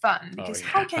super fun, because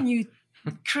how can you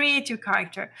create your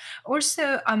character?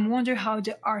 Also, I wonder how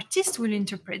the artist will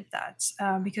interpret that,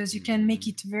 because you can make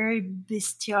it very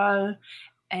bestial,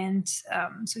 and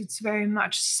so it's very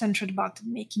much centered about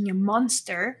making a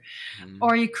monster,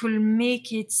 or you could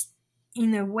make it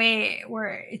in a way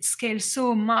where it scales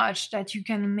so much that you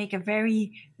can make a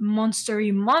very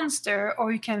monstery monster,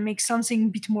 or you can make something a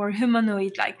bit more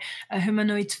humanoid, like a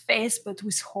humanoid face but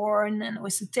with horn and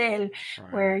with a tail,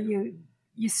 Right. where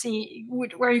you see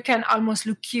where you can almost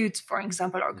look cute, for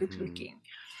example, or good Mhm. looking.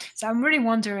 So I'm really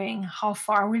wondering how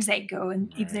far will they go,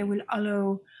 and if they Right. will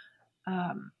allow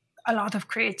a lot of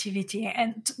creativity.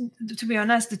 And to be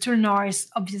honest, the Tulnar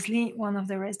is obviously one of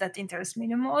the races that interests me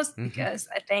the most, Mhm. because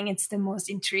I think it's the most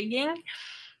intriguing,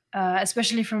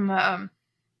 especially from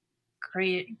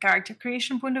character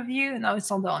creation point of view. Now,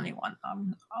 it's not the only one.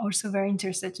 I'm also very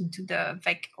interested into the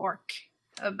Vec Orc,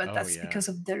 but Oh that's yeah. because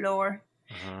of the lore.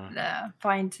 Uh-huh.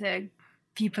 Find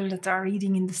people that are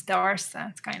reading in the stars.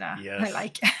 That's kind of I Yes.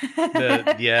 like.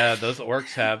 Yeah, those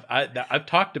orcs have. I've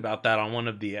talked about that on one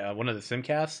of the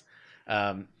simcasts,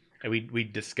 and we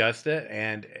discussed it,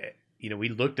 and we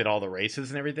looked at all the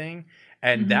races and everything,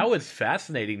 and that was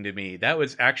fascinating to me. That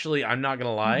was actually, I'm not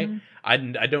gonna lie, Mhm.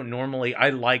 I don't normally, I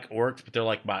like orcs, but they're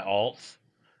like my alts.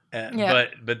 Yeah.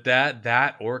 But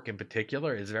that orc in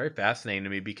particular is very fascinating to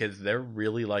me because they're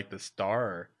really like the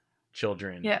star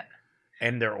children, Yeah.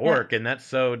 and they're Yeah. orc, and that's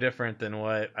so different than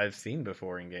what I've seen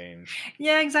before in games.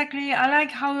 Yeah, exactly. I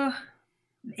like how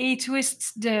it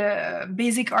twists the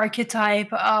basic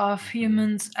archetype of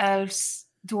humans, elves,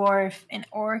 dwarf, and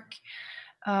orc.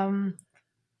 Um,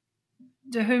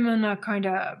 the human are kind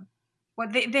of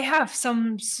they have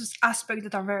some aspects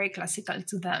that are very classical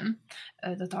to them,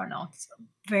 that are not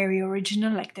very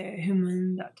original, like the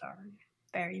human that are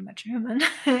very much human,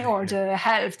 or the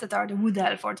elf that are the wood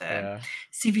elf, or the Yeah.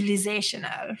 civilization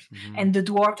elf, Mhm. and the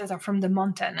dwarf that are from the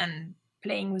mountain and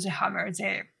playing with a hammer.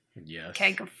 They're Yes.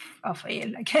 keg of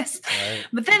ale, I guess. Right.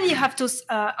 But then you have those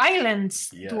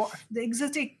islands Yes. dwarf, the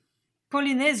exotic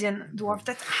Polynesian dwarf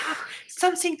that have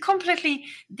something completely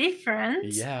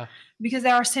different. Yeah. Because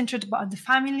they are centered about the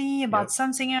family, about Yep.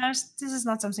 something else. This is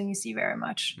not something you see very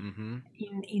much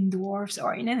in dwarves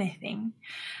or in anything.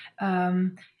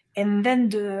 And then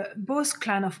the both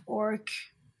clan of orc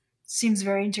seems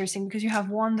very interesting, because you have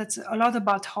one that's a lot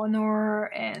about honor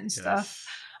and stuff.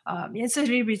 It's a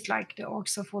little bit like the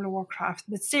orcs of World of Warcraft,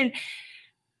 but still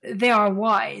they are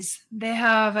wise. They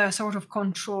have a sort of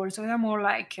control, so they're more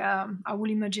like I will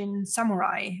imagine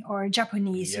samurai or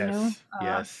Japanese. Yes.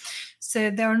 Yes. So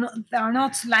they are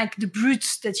not like the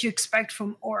brutes that you expect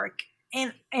from orc.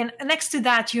 And next to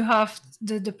that, you have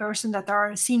the person that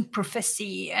are seeing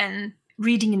prophecy and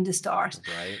reading in the stars.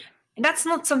 Right. And that's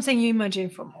not something you imagine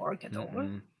from orc at all.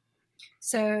 Mm-mm.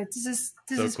 So this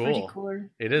So is pretty cool.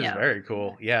 It is very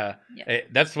cool. Yeah.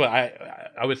 That's what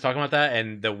I was talking about that,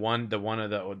 and the one of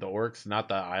the orcs, not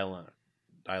the island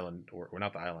or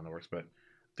not the island orcs, but I'm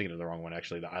thinking of the wrong one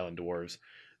actually. The island dwarves.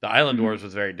 The island dwarves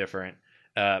was very different.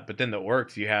 But then the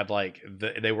orcs, you had like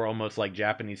they were almost like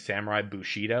Japanese samurai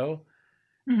bushido,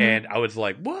 and I was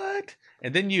like, what?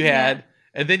 And then you had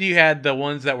the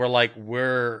ones that were like,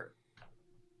 we're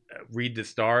read the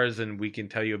stars and we can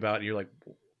tell you about. And you're like,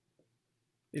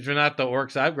 these are not the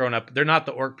orcs I've grown up. They're not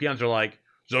the orc peons. They're like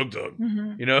zug zug.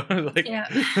 Like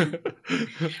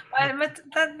Well, but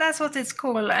that's what it's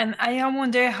cool, and I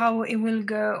wonder how it will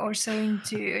go also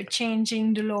into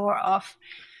changing the lore of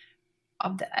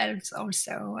the elves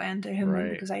also and the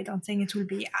human, because I don't think it will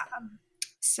be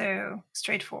so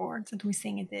straightforward that we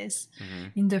think it is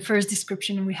in the first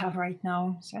description we have right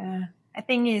now. So I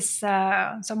think it's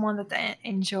someone that I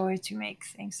enjoy to make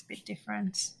things a bit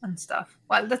different and stuff.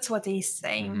 Well, that's what he's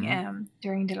saying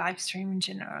during the live stream in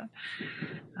general.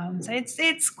 So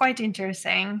it's quite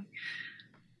interesting.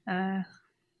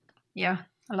 Yeah,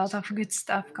 a lot of good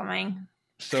stuff coming.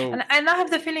 So, and I have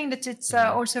the feeling that it's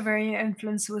also very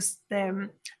influenced with the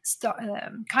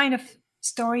kind of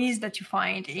stories that you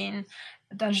find in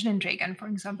Dungeon and Dragon, for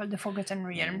example, the Forgotten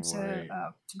Realm. So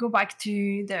to go back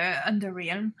to the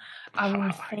Underrealm, I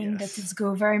would think that it's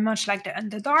go very much like the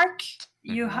Underdark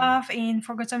you have in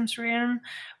Forgotten Realm,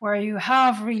 where you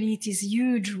have really this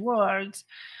huge world.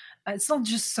 It's not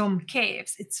just some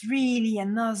caves; it's really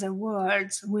another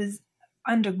world with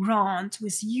underground,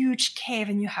 with huge cave,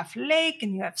 and you have lake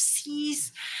and you have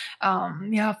seas.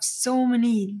 You have so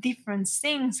many different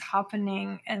things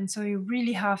happening, and so you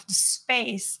really have the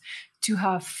space to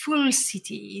have full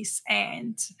cities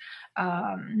and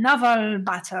naval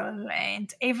battle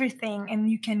and everything, and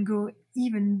you can go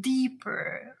even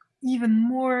deeper even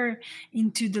more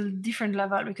into the different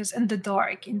level, because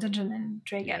Underdark in Dungeon and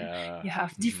Dragon, Yeah. you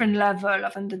have different level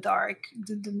of Underdark.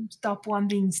 The top one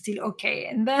being still okay,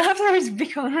 and then after it's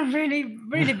become really,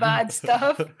 really bad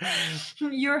stuff.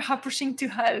 You're pushing to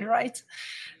hell, right?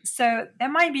 So there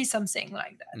might be something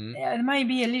like that. There might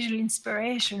be a little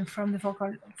inspiration from the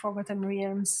Forgotten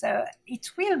Realms. So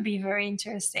it will be very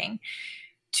interesting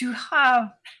to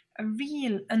have a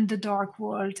real Underdark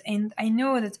world. And I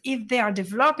know that if they are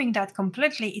developing that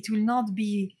completely, it will not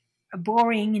be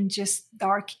boring and just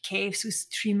dark caves with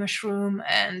tree mushroom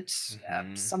and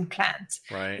some plants.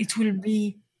 Right. It will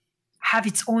be have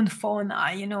its own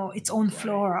fauna, its own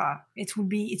flora. It will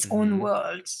be its own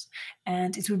worlds,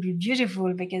 and it will be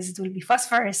beautiful because it will be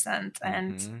phosphorescent,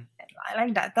 and I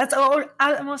like that. That's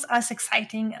almost as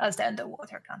exciting as the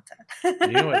underwater content.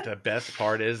 You know what the best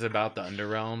part is about the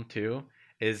Underrealm too?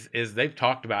 Is they've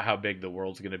talked about how big the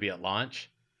world's going to be at launch,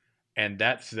 and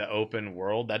that's the open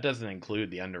world. That doesn't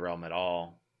include the Underrealm at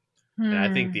all. And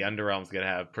I think the Underrealm's going to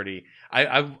have pretty.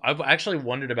 I've actually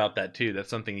wondered about that too.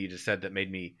 That's something you just said that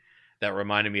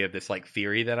reminded me of this like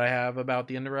theory that I have about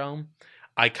the Underrealm.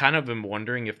 I kind of am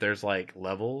wondering if there's like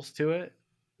levels to it.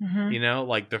 You know,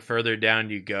 like the further down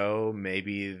you go,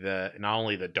 maybe not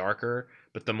only the darker,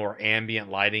 but the more ambient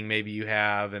lighting maybe you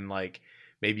have, and like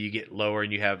maybe you get lower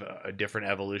and you have a different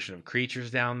evolution of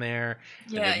creatures down there.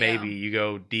 And then maybe you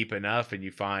go deep enough and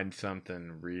you find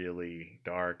something really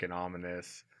dark and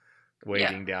ominous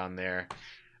waiting down there.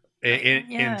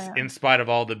 In spite of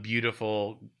all the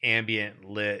beautiful ambient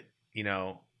lit,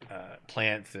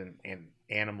 plants and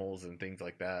animals and things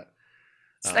like that.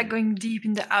 It's like going deep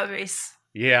in the abyss.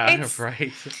 Yeah,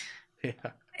 right. Yeah.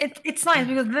 It's nice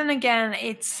because then again,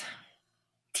 it's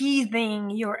teasing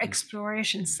your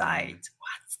exploration side.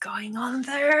 What's going on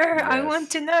there? Yes. I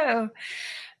want to know.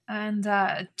 And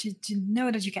to know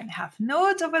that you can have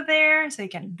nodes over there, so you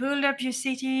can build up your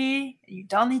city. You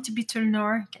don't need to be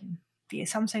Tulnor. You can be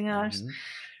something else.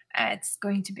 It's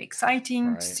going to be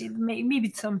exciting. Right. See,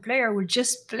 maybe some player will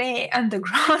just play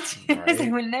underground. Right.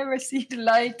 They will never see the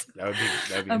light. That'd be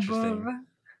interesting.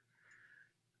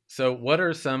 So what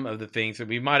are some of the things that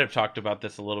we might have talked about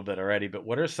this a little bit already, but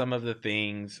what are some of the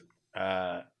things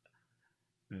that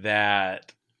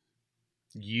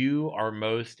you are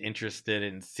most interested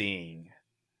in seeing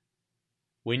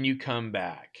when you come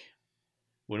back,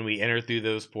 when we enter through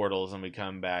those portals and we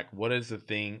come back? What are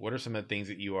some of the things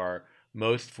that you are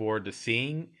most forward to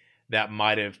seeing that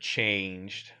might have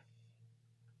changed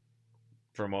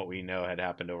from what we know had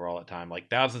happened over all that time? Like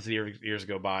thousands of years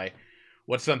go by.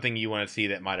 What's something you want to see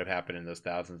that might have happened in those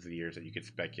thousands of years that you could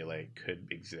speculate could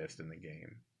exist in the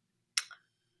game?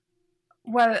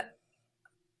 Well,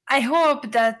 I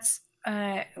hope that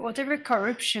whatever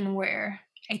corruption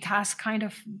it has kind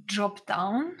of dropped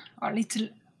down or little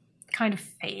kind of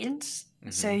fades.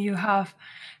 So you have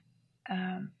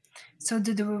so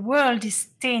the world is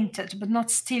tainted but not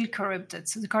still corrupted.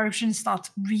 So the corruption is not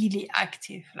really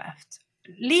active left,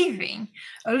 leaving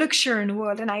a Luxian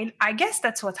world. And I guess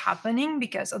that's what's happening,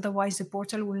 because otherwise the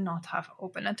portal will not have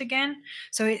opened it again.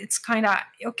 So it's kind of,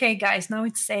 okay, guys, now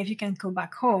it's safe. You can go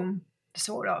back home,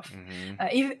 sort of.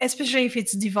 Especially if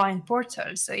it's divine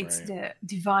portal. So it's the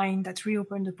divine that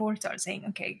reopened the portal, saying,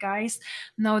 okay, guys,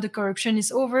 now the corruption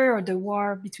is over, or the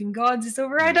war between gods is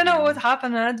over. I don't know what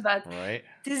happened, but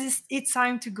it's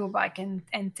time to go back and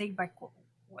take back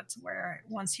what's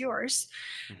once yours.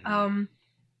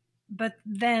 But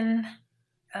then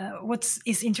what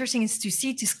is interesting is to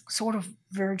see this sort of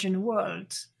virgin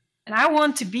world. And I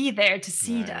want to be there to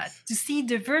see that, to see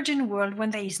the virgin world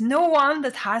when there is no one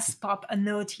that has popped a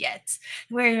note yet,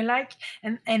 where you're like,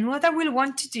 and what I will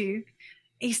want to do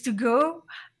is to go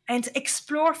and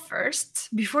explore first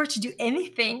before to do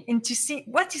anything, and to see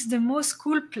what is the most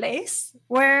cool place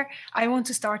where I want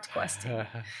to start questing.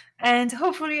 And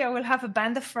hopefully I will have a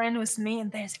band of friends with me, and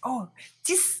there's,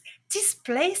 this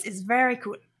place is very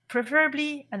cool,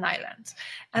 preferably an island.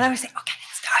 And I will say, okay,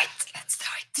 let's do it.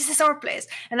 This is our place.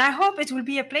 And I hope it will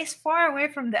be a place far away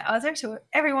from the other, so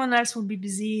everyone else will be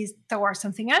busy towards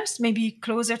something else, maybe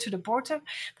closer to the portal.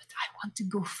 But I want to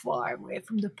go far away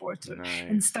from the portal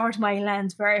and start my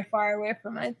land very far away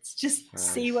from it. Just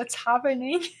see what's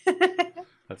happening.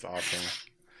 That's awesome.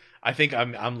 I think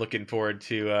I'm looking forward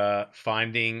to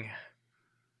finding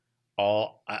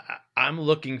I'm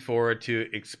looking forward to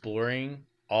exploring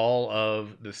all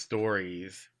of the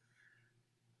stories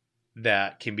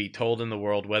that can be told in the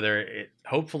world,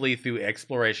 hopefully through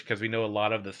exploration, because we know a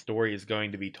lot of the story is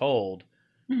going to be told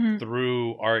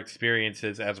through our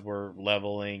experiences as we're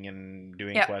leveling and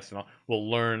doing quests and all.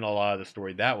 We'll learn a lot of the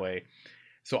story that way.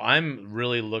 So I'm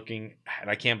really looking, and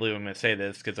I can't believe I'm going to say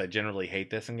this because I generally hate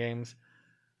this in games.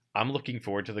 I'm looking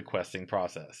forward to the questing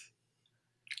process.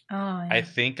 Oh I yeah.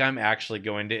 think I'm actually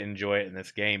going to enjoy it in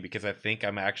this game because I think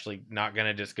I'm actually not going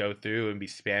to just go through and be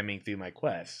spamming through my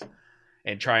quests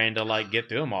and trying to like get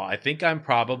through them all. I think I'm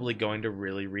probably going to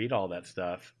really read all that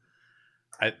stuff.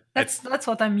 I That's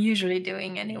what I'm usually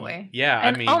doing anyway. yeah, I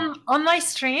And mean, on my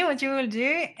stream, what you will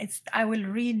do is I will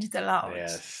read it aloud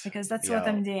yes. because that's what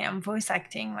Yeah. I'm doing. I'm voice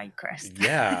acting my quest.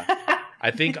 Yeah. I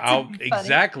think It's I'll funny.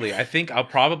 exactly. I think I'll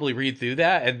probably read through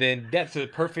that, and then that's a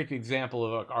perfect example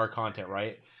of our content,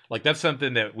 right? Like that's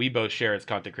something that we both share as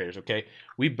content creators. Okay,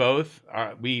 we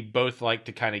both like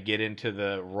to kind of get into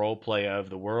the role play of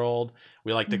the world.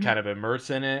 We like to Hmm. kind of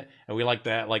immerse in it, and we like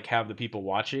to like have the people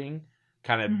watching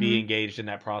kind of be Hmm. engaged in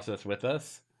that process with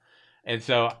us. And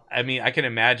so, I mean, I can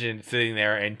imagine sitting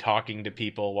there and talking to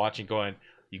people, watching, going,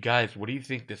 "You guys, what do you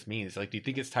think this means? Like, do you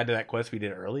think it's tied to that quest we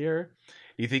did earlier?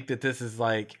 Do you think that this is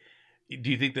like,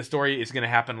 do you think the story is going to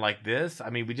happen like this?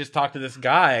 I mean, we just talked to this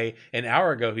guy an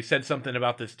hour ago who said something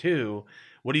about this too.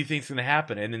 What do you think is going to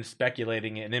happen?" And then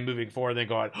speculating it, and then moving forward, then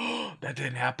going, "Oh, that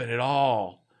didn't happen at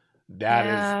all."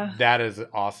 Yeah. That is an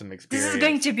awesome This is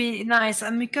going experience. to be nice,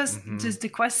 and because Mm-hmm. just the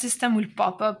quest system will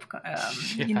pop up,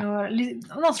 Yeah.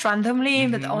 not randomly,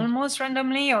 but Mm-hmm. almost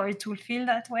randomly, or it will feel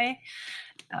that way.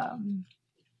 Um,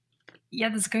 yeah,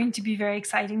 that's going to be very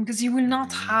exciting because you will not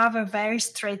Mm-hmm. have a very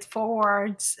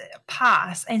straightforward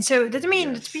path. And so that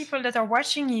means that Yes. people that are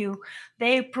watching you,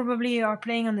 they probably are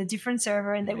playing on a different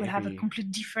server and they will have a Maybe.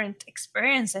 complete different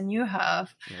experience than you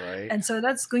have. Right. And so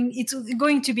it's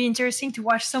going to be interesting to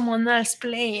watch someone else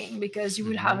playing because you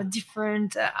will Mm-hmm. have a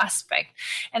different aspect.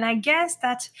 And I guess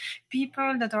that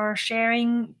people that are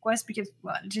sharing quests, because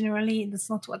well, generally that's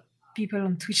not what people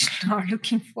on Twitch are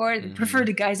looking for. They prefer Mm-hmm.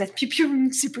 the guys that pew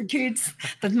pew super good,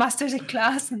 that master the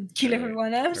class and kill Right.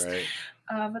 everyone else. Right.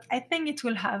 But I think it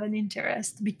will have an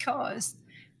interest because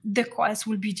the quest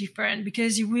will be different,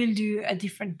 because you will do a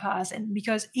different path, and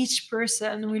because each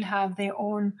person will have their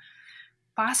own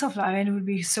path of life and it will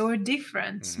be so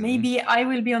different. Mm-hmm. Maybe I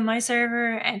will be on my server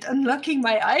and unlocking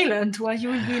my island while you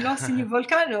will be lost in your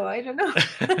volcano. I don't know.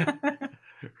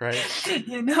 Right.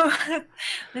 You know,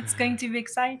 that's going to be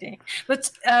exciting.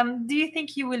 But do you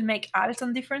think you will make alt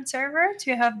on different server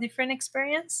to have different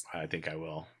experience? I think I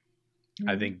will.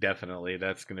 I Mm. think definitely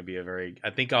that's going to be a very.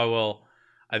 I think I will.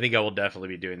 I think I will definitely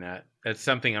be doing that. It's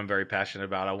something I'm very passionate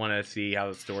about. I want to see how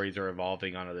the stories are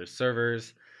evolving on other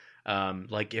servers.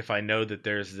 Like if I know that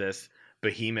there's this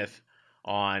behemoth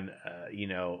on,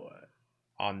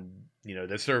 on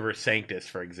the server Sanctus,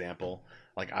 for example.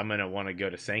 Like I'm gonna want to go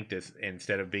to Sanctus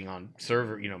instead of being on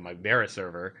server, my Barra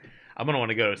server. I'm gonna want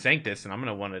to go to Sanctus, and I'm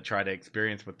gonna want to try to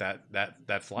experience what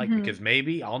that's like Mhm. because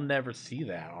maybe I'll never see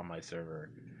that on my server.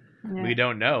 We Yeah,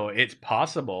 don't know. It's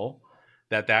possible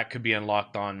that that could be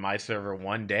unlocked on my server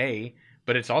one day,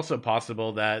 but it's also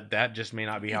possible that that just may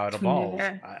not be how it it will evolves.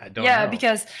 never. I don't Yeah, know.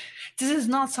 because this is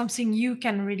not something you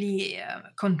can really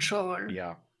control.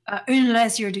 Yeah.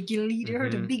 Unless you're the guild leader,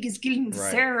 the Mm-hmm. biggest guild in the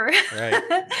Right. server, Right.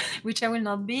 which I will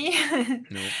not be.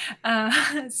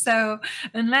 Nope. So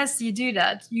unless you do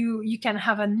that, you can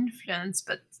have an influence,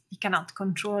 but you cannot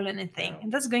control anything, No.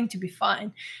 and that's going to be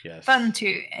fun, Yes. fun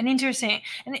too, and interesting.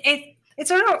 And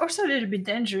it's also a little bit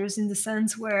dangerous in the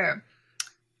sense where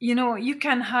you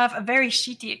can have a very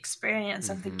shitty experience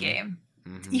of the Mm-hmm. game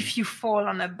Mm-hmm. if you fall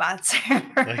on a bad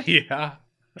server. Yeah.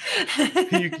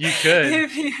 You could.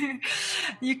 If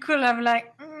you could have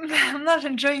like, I'm not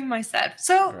enjoying myself.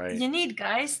 So Right. you need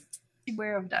guys to be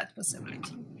aware of that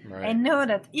possibility. Right. And know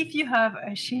that if you have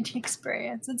a shitty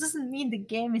experience, it doesn't mean the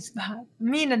game is bad. It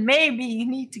means that maybe you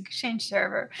need to change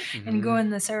server and go Mm-hmm. in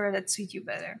the server that suits you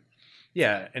better.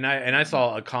 Yeah, and I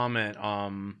saw a comment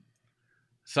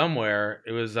somewhere.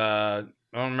 It was I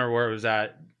don't remember where it was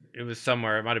at. It was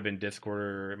somewhere. It might have been Discord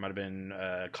or it might have been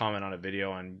a comment on a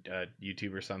video on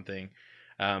YouTube or something.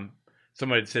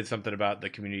 Somebody had said something about the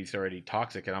community's already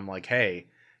toxic, and I'm like, hey,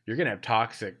 you're gonna have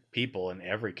toxic people in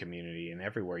every community and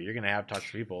everywhere. You're gonna have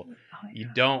toxic people. Oh, You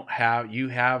yeah. don't have you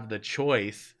have the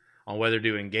choice on whether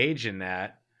to engage in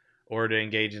that or to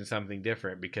engage in something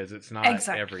different because it's not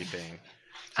Exactly. everything.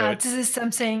 So This is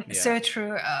something yeah. so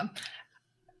true.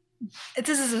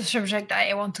 This is a subject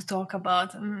I want to talk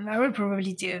about. I will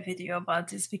probably do a video about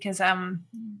this because I'm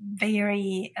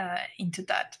very into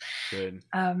that. Good.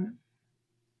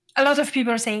 A lot of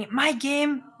people are saying my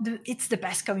game, it's the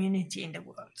best community in the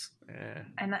world. Yeah.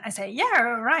 And I say, yeah,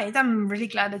 right. I'm really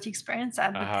glad that you experienced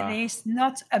that. But there's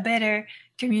not a better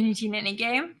community in any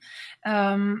game.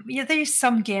 Yeah, there's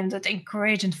some games that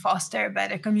encourage and foster a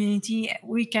better community.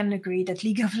 We can agree that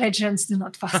League of Legends do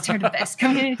not foster the best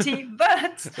community,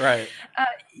 but Right.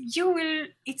 You will.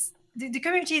 It's the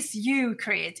community is you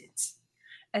create it.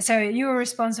 So you're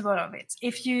responsible of it.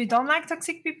 If you don't like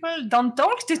toxic people, don't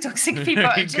talk to toxic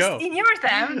people. Just ignore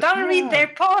them. Don't read their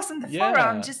posts on the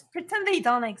forum. Just pretend they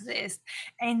don't exist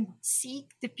and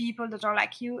seek the people that are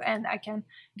like you. And I can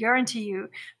guarantee you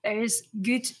there is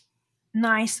good,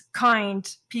 nice,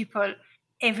 kind people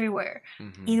everywhere.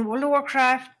 Mm-hmm. In World of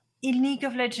Warcraft, in League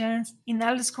of Legends, in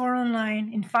Elder Scrolls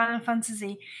Online, in Final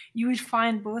Fantasy, you will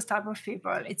find both type of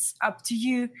people. It's up to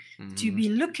you to be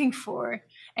looking for.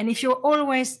 And if you're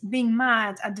always being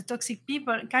mad at the toxic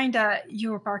people,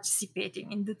 you're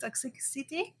participating in the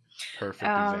toxicity. Perfect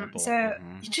example. So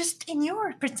you just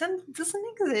ignore, pretend it doesn't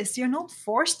exist. You're not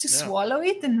forced to swallow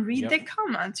it and read the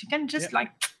comments. You can just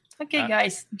okay,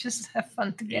 guys, just have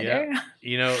fun together.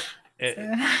 You know,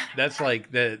 that's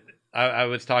like the. I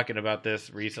was talking about this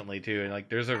recently too, and like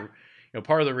there's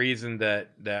part of the reason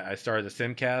that I started the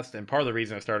Simcast, and part of the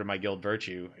reason I started my Guild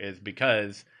Virtue is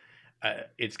because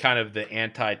it's kind of the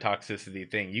anti-toxicity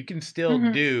thing. You can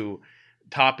still do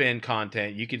top-end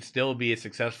content. You can still be a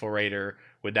successful raider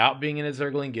without being in a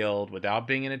Zergling guild, without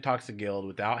being in a toxic guild,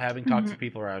 without having toxic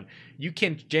people around. You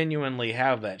can genuinely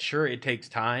have that. Sure, it takes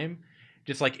time,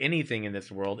 just like anything in this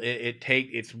world.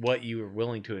 It's what you are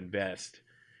willing to invest.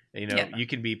 You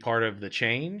can be part of the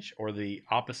change or the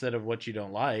opposite of what you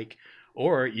don't like,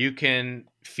 or you can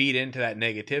feed into that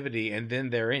negativity, and then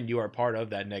therein you are part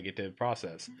of that negative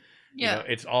process.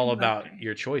 It's all about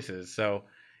your choices. So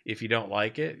if you don't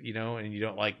like it, and you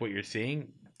don't like what you're seeing,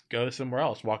 go somewhere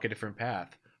else, walk a different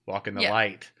path, walk in the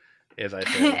light, as I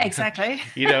say. Exactly.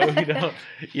 You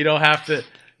don't have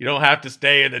to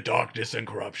stay in the darkness and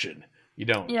corruption. You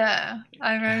don't. Yeah,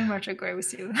 I very much agree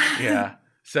with you. Yeah.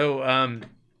 So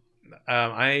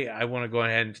I want to go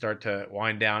ahead and start to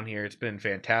wind down here. It's been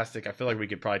fantastic. I feel like we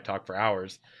could probably talk for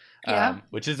hours,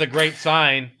 which is a great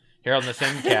sign here on the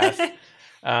Simcast.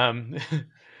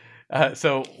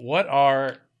 So what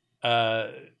are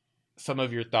some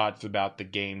of your thoughts about the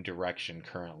game direction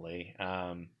currently?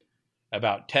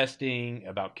 About testing,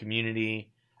 about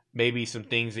community, maybe some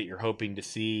things that you're hoping to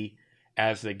see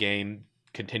as the game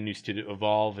continues to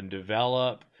evolve and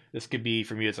develop. This could be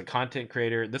from you as a content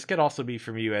creator. This could also be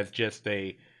from you as just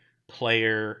a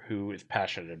player who is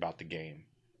passionate about the game.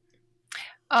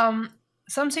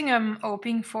 Something I'm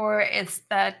hoping for is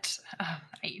that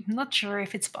I'm not sure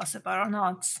if it's possible or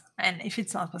not. And if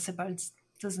it's not possible, it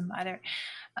doesn't matter.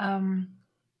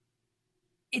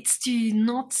 It's to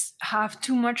not have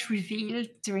too much reveal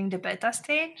during the beta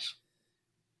stage,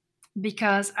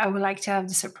 because I would like to have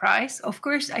the surprise. Of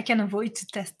course, I can avoid to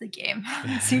test the game,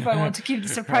 see if I want to keep the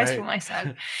surprise for myself.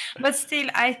 But still,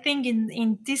 I think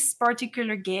in this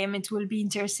particular game, it will be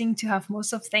interesting to have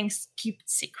most of things kept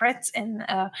secret. And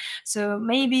so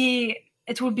maybe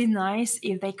it would be nice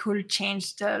if they could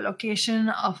change the location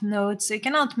of nodes. So you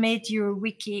cannot make your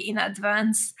wiki in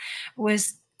advance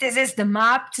with this is the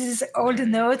map, this is all the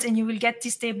nodes, and you will get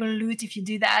this table loot. If you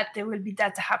do that, there will be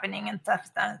that happening and stuff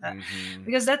like that.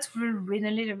 Because that will ruin a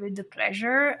little bit the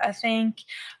pleasure. I think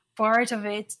part of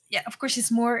it, of course, it's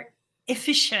more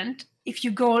efficient. If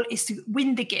your goal is to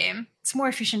win the game, it's more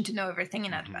efficient to know everything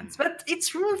in advance. But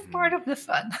it's removed part of the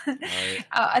fun.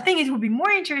 I think it would be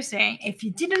more interesting if you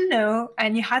didn't know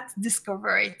and you had to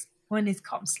discover it when it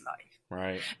comes live.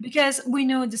 Right. Because we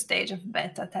know the stage of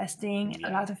beta testing. A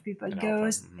lot of people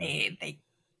goes.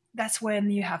 That's when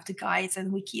you have the guides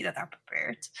and wiki that are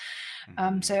prepared.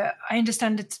 So I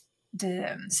understand that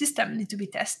the system need to be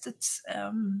tested.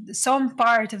 Some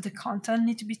part of the content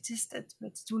need to be tested,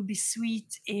 but it would be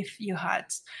sweet if you had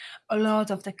a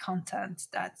lot of the content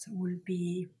that will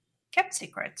be kept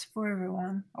secret for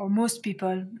everyone or most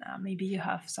people. Maybe you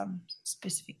have some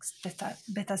specific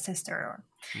beta tester.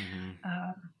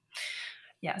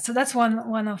 So that's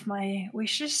one of my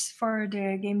wishes for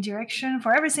the game direction.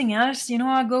 For everything else,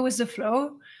 I go with the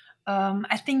flow.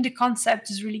 I think the concept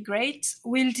is really great.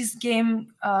 Will this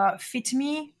game fit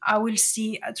me? I will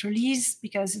see at release,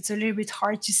 because it's a little bit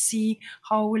hard to see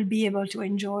how we'll be able to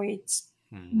enjoy it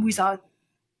without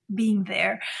being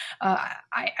there.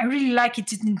 I really like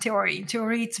it in theory. In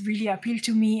theory, it's really appealed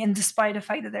to me, and despite the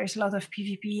fact that there's a lot of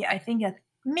PvP, I think that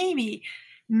maybe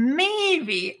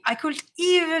I could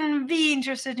even be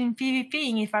interested in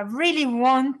PvPing if I really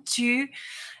want to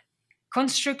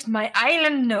construct my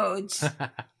island nodes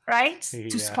right? To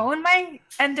Yeah. spawn my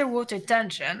underwater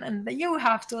dungeon, and you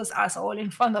have those assholes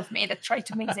in front of me that try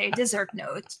to make their desert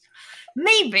nodes.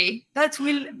 Maybe that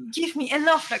will give me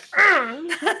enough, like,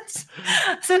 that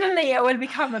suddenly I will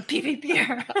become a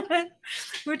PvPer,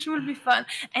 which will be fun.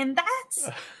 And that's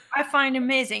I find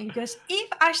amazing, because if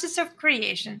Ashes of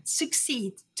Creation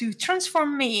succeed to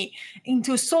transform me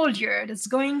into a soldier that's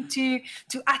going to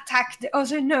attack the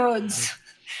other nodes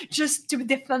just to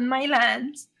defend my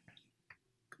land,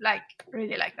 like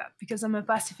really like that, because I'm a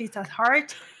pacifist at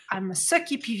heart. I'm a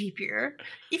sucky PvPer.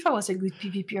 If I was a good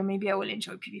PvPer, maybe I will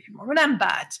enjoy PvP more. But I'm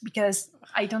bad because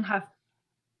I don't have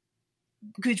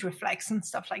good reflex and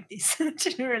stuff like this.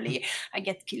 Generally, I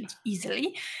get killed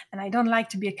easily, and I don't like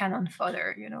to be a cannon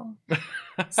fodder,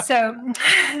 So,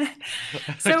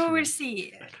 so we'll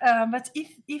see. But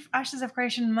if Ashes of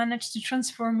Creation manage to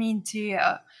transform me into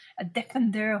a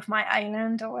defender of my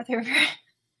island or whatever,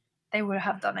 they will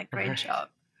have done a great job.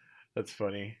 That's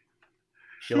funny.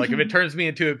 You're like, if it turns me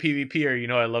into a PvPer,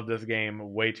 I love this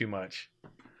game way too much.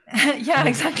 Yeah,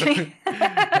 exactly.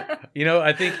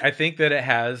 I think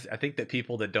that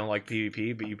people that don't like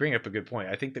PvP, but you bring up a good point.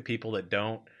 I think that people that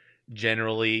don't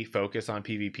generally focus on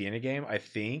PvP in a game, I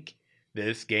think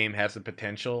this game has the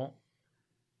potential,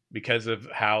 because of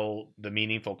how the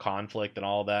meaningful conflict and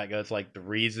all that goes, like the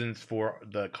reasons for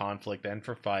the conflict and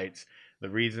for fights, the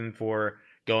reason for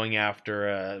going after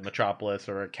a metropolis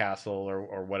or a castle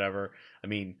or whatever. I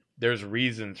mean, there's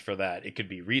reasons for that. It could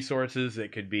be resources.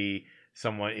 It could be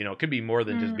someone, it could be more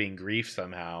than just being grief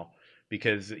somehow.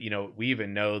 Because, we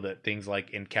even know that things like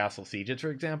in Castle Sieges,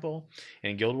 for example,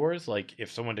 in Guild Wars, like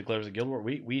if someone declares a Guild War,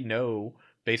 we know,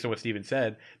 based on what Steven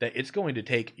said, that it's going to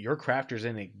take your crafters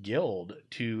in a guild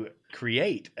to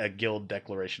create a guild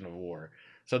declaration of war.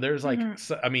 So there's like,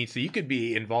 so you could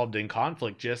be involved in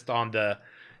conflict just on the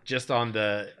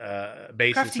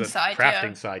basis crafting of side,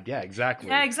 crafting side. Yeah, exactly.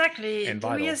 Yeah, exactly. And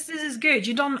vital. Yes, this is good.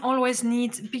 You don't always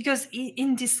need, because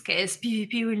in this case,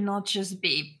 PvP will not just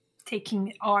be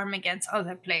taking arm against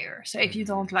other players. So if you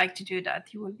don't like to do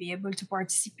that, you will be able to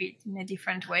participate in a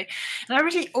different way. And I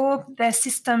really hope the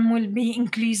system will be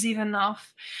inclusive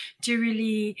enough to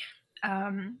really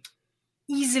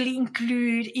easily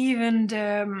include even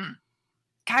the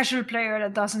casual player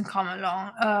that doesn't come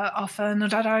along often, or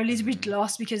that are a little bit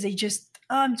lost because they just,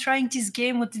 I'm trying this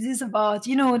game, what it is about.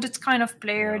 That kind of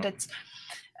player that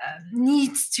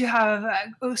needs to have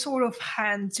a sort of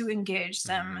hand to engage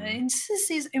them. And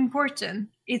this is important.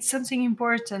 It's something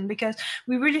important, because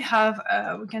we really have,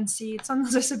 we can see it's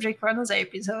another subject for another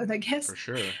episode, I guess. For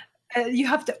sure. You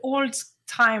have the old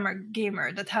timer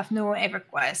gamer that have no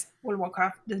EverQuest, World of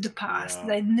Warcraft, the past.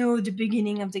 They know the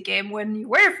beginning of the game when you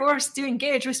were forced to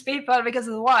engage with people, because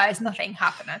otherwise nothing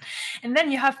happened. And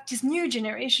then you have this new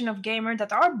generation of gamers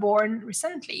that are born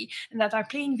recently and that are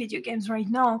playing video games right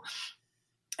now.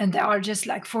 And they are just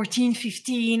like 14,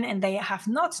 15, and they have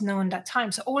not known that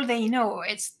time. So all they know,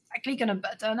 it's I click on a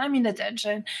button, I'm in the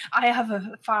dungeon, I have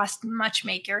a fast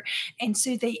matchmaker. And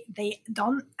so they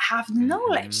don't have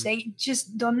knowledge. They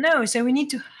just don't know. So we need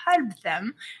to help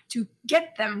them, to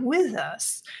get them with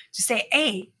us, to say,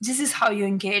 hey, this is how you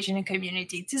engage in a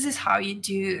community. This is how you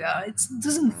do. It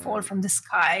doesn't fall from the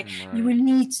sky. You will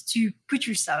need to put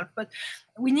yourself. But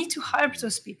we need to help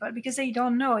those people, because they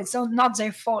don't know. It's not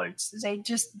their fault. They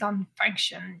just don't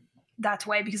function that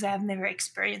way because they have never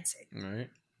experienced it. Right.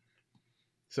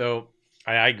 So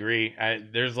I agree.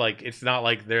 There's like, it's not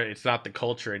the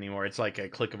culture anymore. It's like a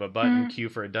click of a button, queue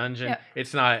for a dungeon. Yeah.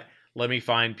 It's not, let me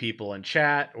find people in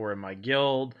chat or in my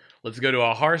guild. Let's go to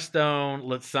a Hearthstone.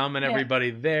 Let's summon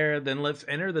everybody there. Then let's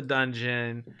enter the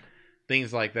dungeon.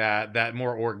 Things like that. That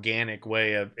more organic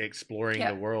way of exploring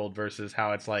the world, versus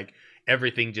how it's like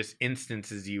everything just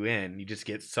instances you in. You just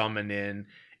get summoned in,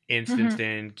 instanced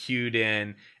in, queued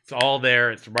in. It's all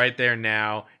there. It's right there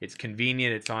now. It's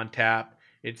convenient. It's on tap.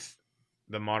 It's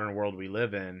the modern world we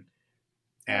live in.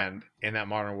 And in that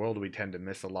modern world, we tend to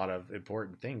miss a lot of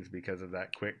important things because of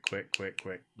that quick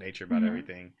nature about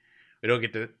everything. We don't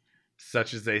get to,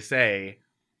 such as they say,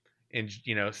 and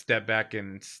step back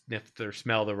and sniff or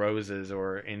smell the roses,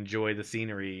 or enjoy the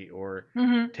scenery, or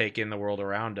take in the world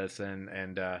around us. And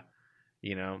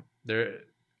there,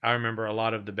 I remember a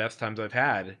lot of the best times I've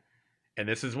had, and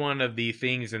this is one of the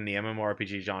things in the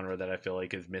MMORPG genre that I feel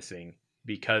like is missing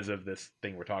because of this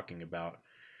thing we're talking about.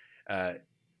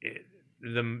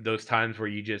 Those times where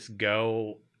you just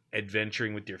go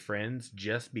adventuring with your friends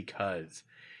just because.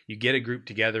 You get a group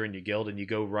together in your guild and you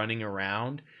go running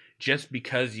around just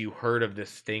because you heard of this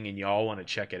thing and you all want to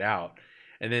check it out.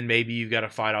 And then maybe you've got to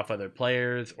fight off other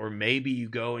players, or maybe you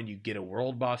go and you get a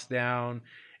world boss down,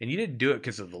 and you didn't do it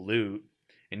because of the loot.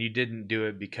 and you didn't do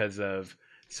it because of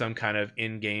some kind of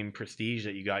in-game prestige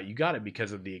that you got. You got it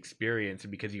because of the experience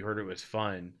and because you heard it was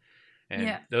fun.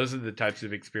 And those are the types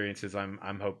of experiences I'm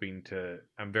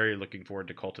very looking forward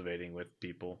to cultivating with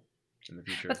people in the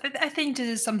future. But I think this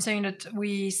is something that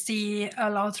we see a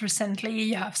lot recently.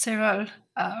 You have several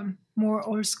more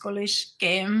old schoolish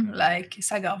game like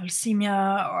Saga of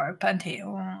Alcimia or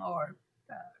Pantheon or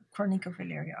Chronic of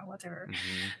Illyria, whatever,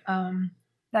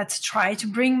 that try to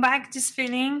bring back this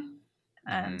feeling.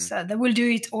 And so they will do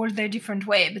it all their different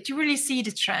way. But you really see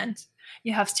the trend.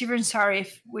 You have Steven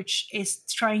Sarif, which is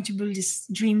trying to build this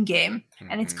dream game,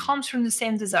 and it comes from the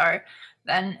same desire.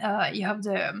 Then you have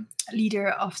the leader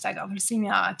of Saga of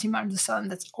Alcimia, Tim Anderson,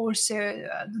 that's also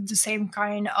the same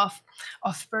kind of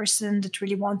person that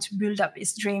really want to build up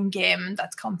his dream game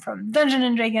that come from Dungeon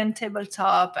and Dragon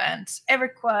tabletop and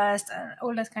EverQuest and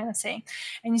all that kind of thing.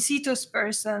 And you see those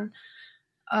person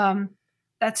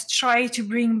that try to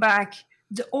bring back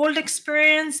the old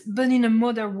experience, but in a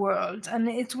modern world. And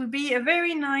it will be a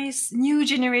very nice new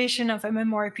generation of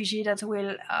MMORPG that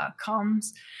will come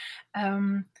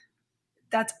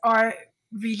that are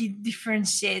really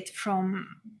differentiate from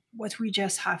what we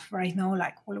just have right now,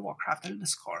 like World of Warcraft, Elder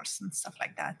Scrolls, and stuff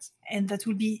like that. And that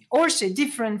will be also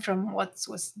different from what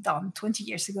was done 20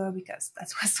 years ago, because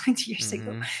that was 20 years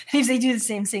ago. And if they do the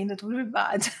same thing, that will be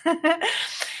bad.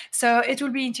 So it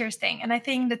will be interesting. And I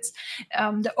think that's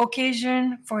the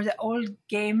occasion for the old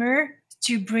gamer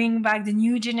to bring back the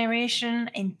new generation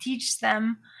and teach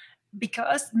them,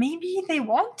 because maybe they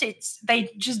want it.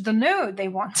 They just don't know they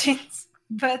want it,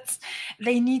 but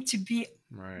they need to be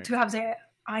to have their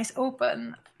eyes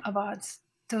open about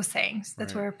those things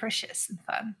that were precious and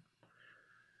fun.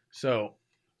 So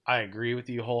I agree with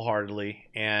you wholeheartedly.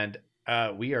 And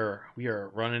we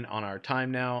are running on our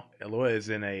time now. Eloa is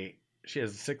she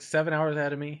has 6-7 hours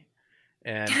ahead of me,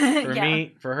 and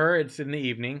for her it's in the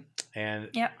evening, and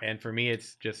for me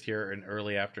it's just here in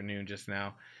early afternoon just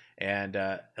now. And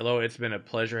Eloa, it's been a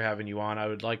pleasure having you on. I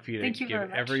would like for you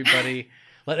to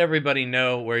let everybody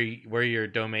know where your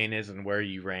domain is and where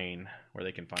you reign, where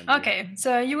they can find you. Okay,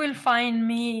 so you will find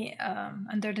me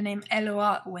under the name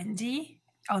Eloa Wendy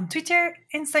on Twitter,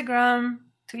 Instagram,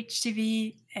 Twitch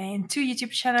TV, and 2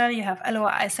 YouTube channels. You have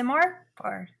Eloa ASMR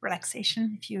for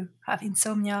relaxation. If you have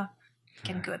insomnia, you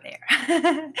can go there.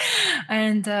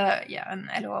 And and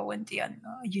Eloa Wendy on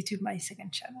YouTube, my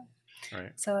second channel.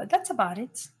 Right. So that's about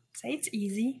it. So it's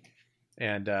easy.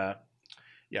 And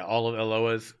all of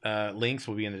Eloa's links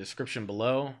will be in the description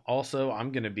below. Also,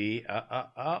 I'm going to be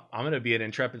at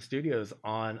Intrepid Studios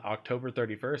on October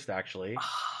 31st. Actually,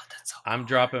 that's so cool. I'm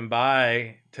dropping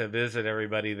by to visit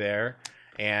everybody there,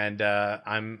 and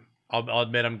I'll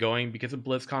admit I'm going because of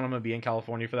BlizzCon. I'm going to be in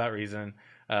California for that reason.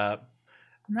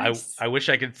 Nice. I wish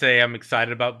I could say I'm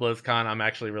excited about BlizzCon. I'm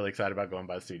actually really excited about going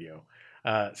by the studio.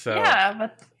 Yeah,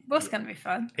 but both can be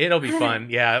fun. It'll be fun.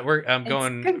 Yeah, it's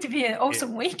going to be an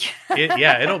awesome week.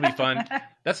 It'll be fun.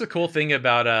 That's the cool thing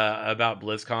about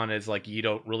BlizzCon is like you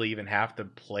don't really even have to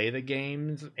play the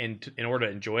games in order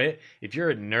to enjoy it. If you're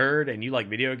a nerd and you like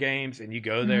video games and you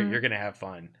go there, you're gonna have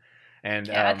fun. And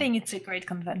I think it's a great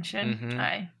convention.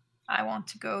 I want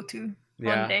to go to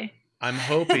one day. I'm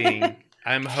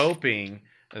hoping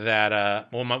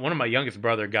that one of my youngest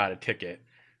brother got a ticket,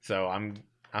 so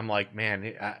I'm like,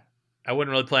 man, I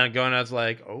wouldn't really plan on going. I was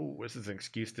like, oh, this is an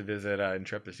excuse to visit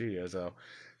Intrepid Studios.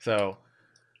 So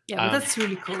yeah, but that's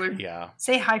really cool. Yeah,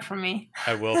 say hi for me.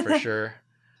 I will for sure.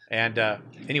 And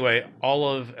anyway, all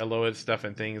of Eloa's stuff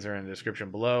and things are in the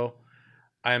description below.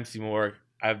 I am Seymour.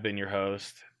 I've been your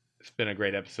host. It's been a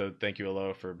great episode. Thank you,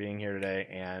 Eloa, for being here today.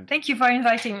 And thank you for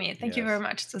inviting me. Thank you very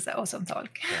much. It was an awesome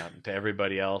talk. Yeah, to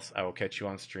everybody else, I will catch you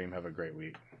on stream. Have a great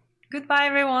week. Goodbye,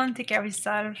 everyone. Take care of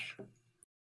yourself.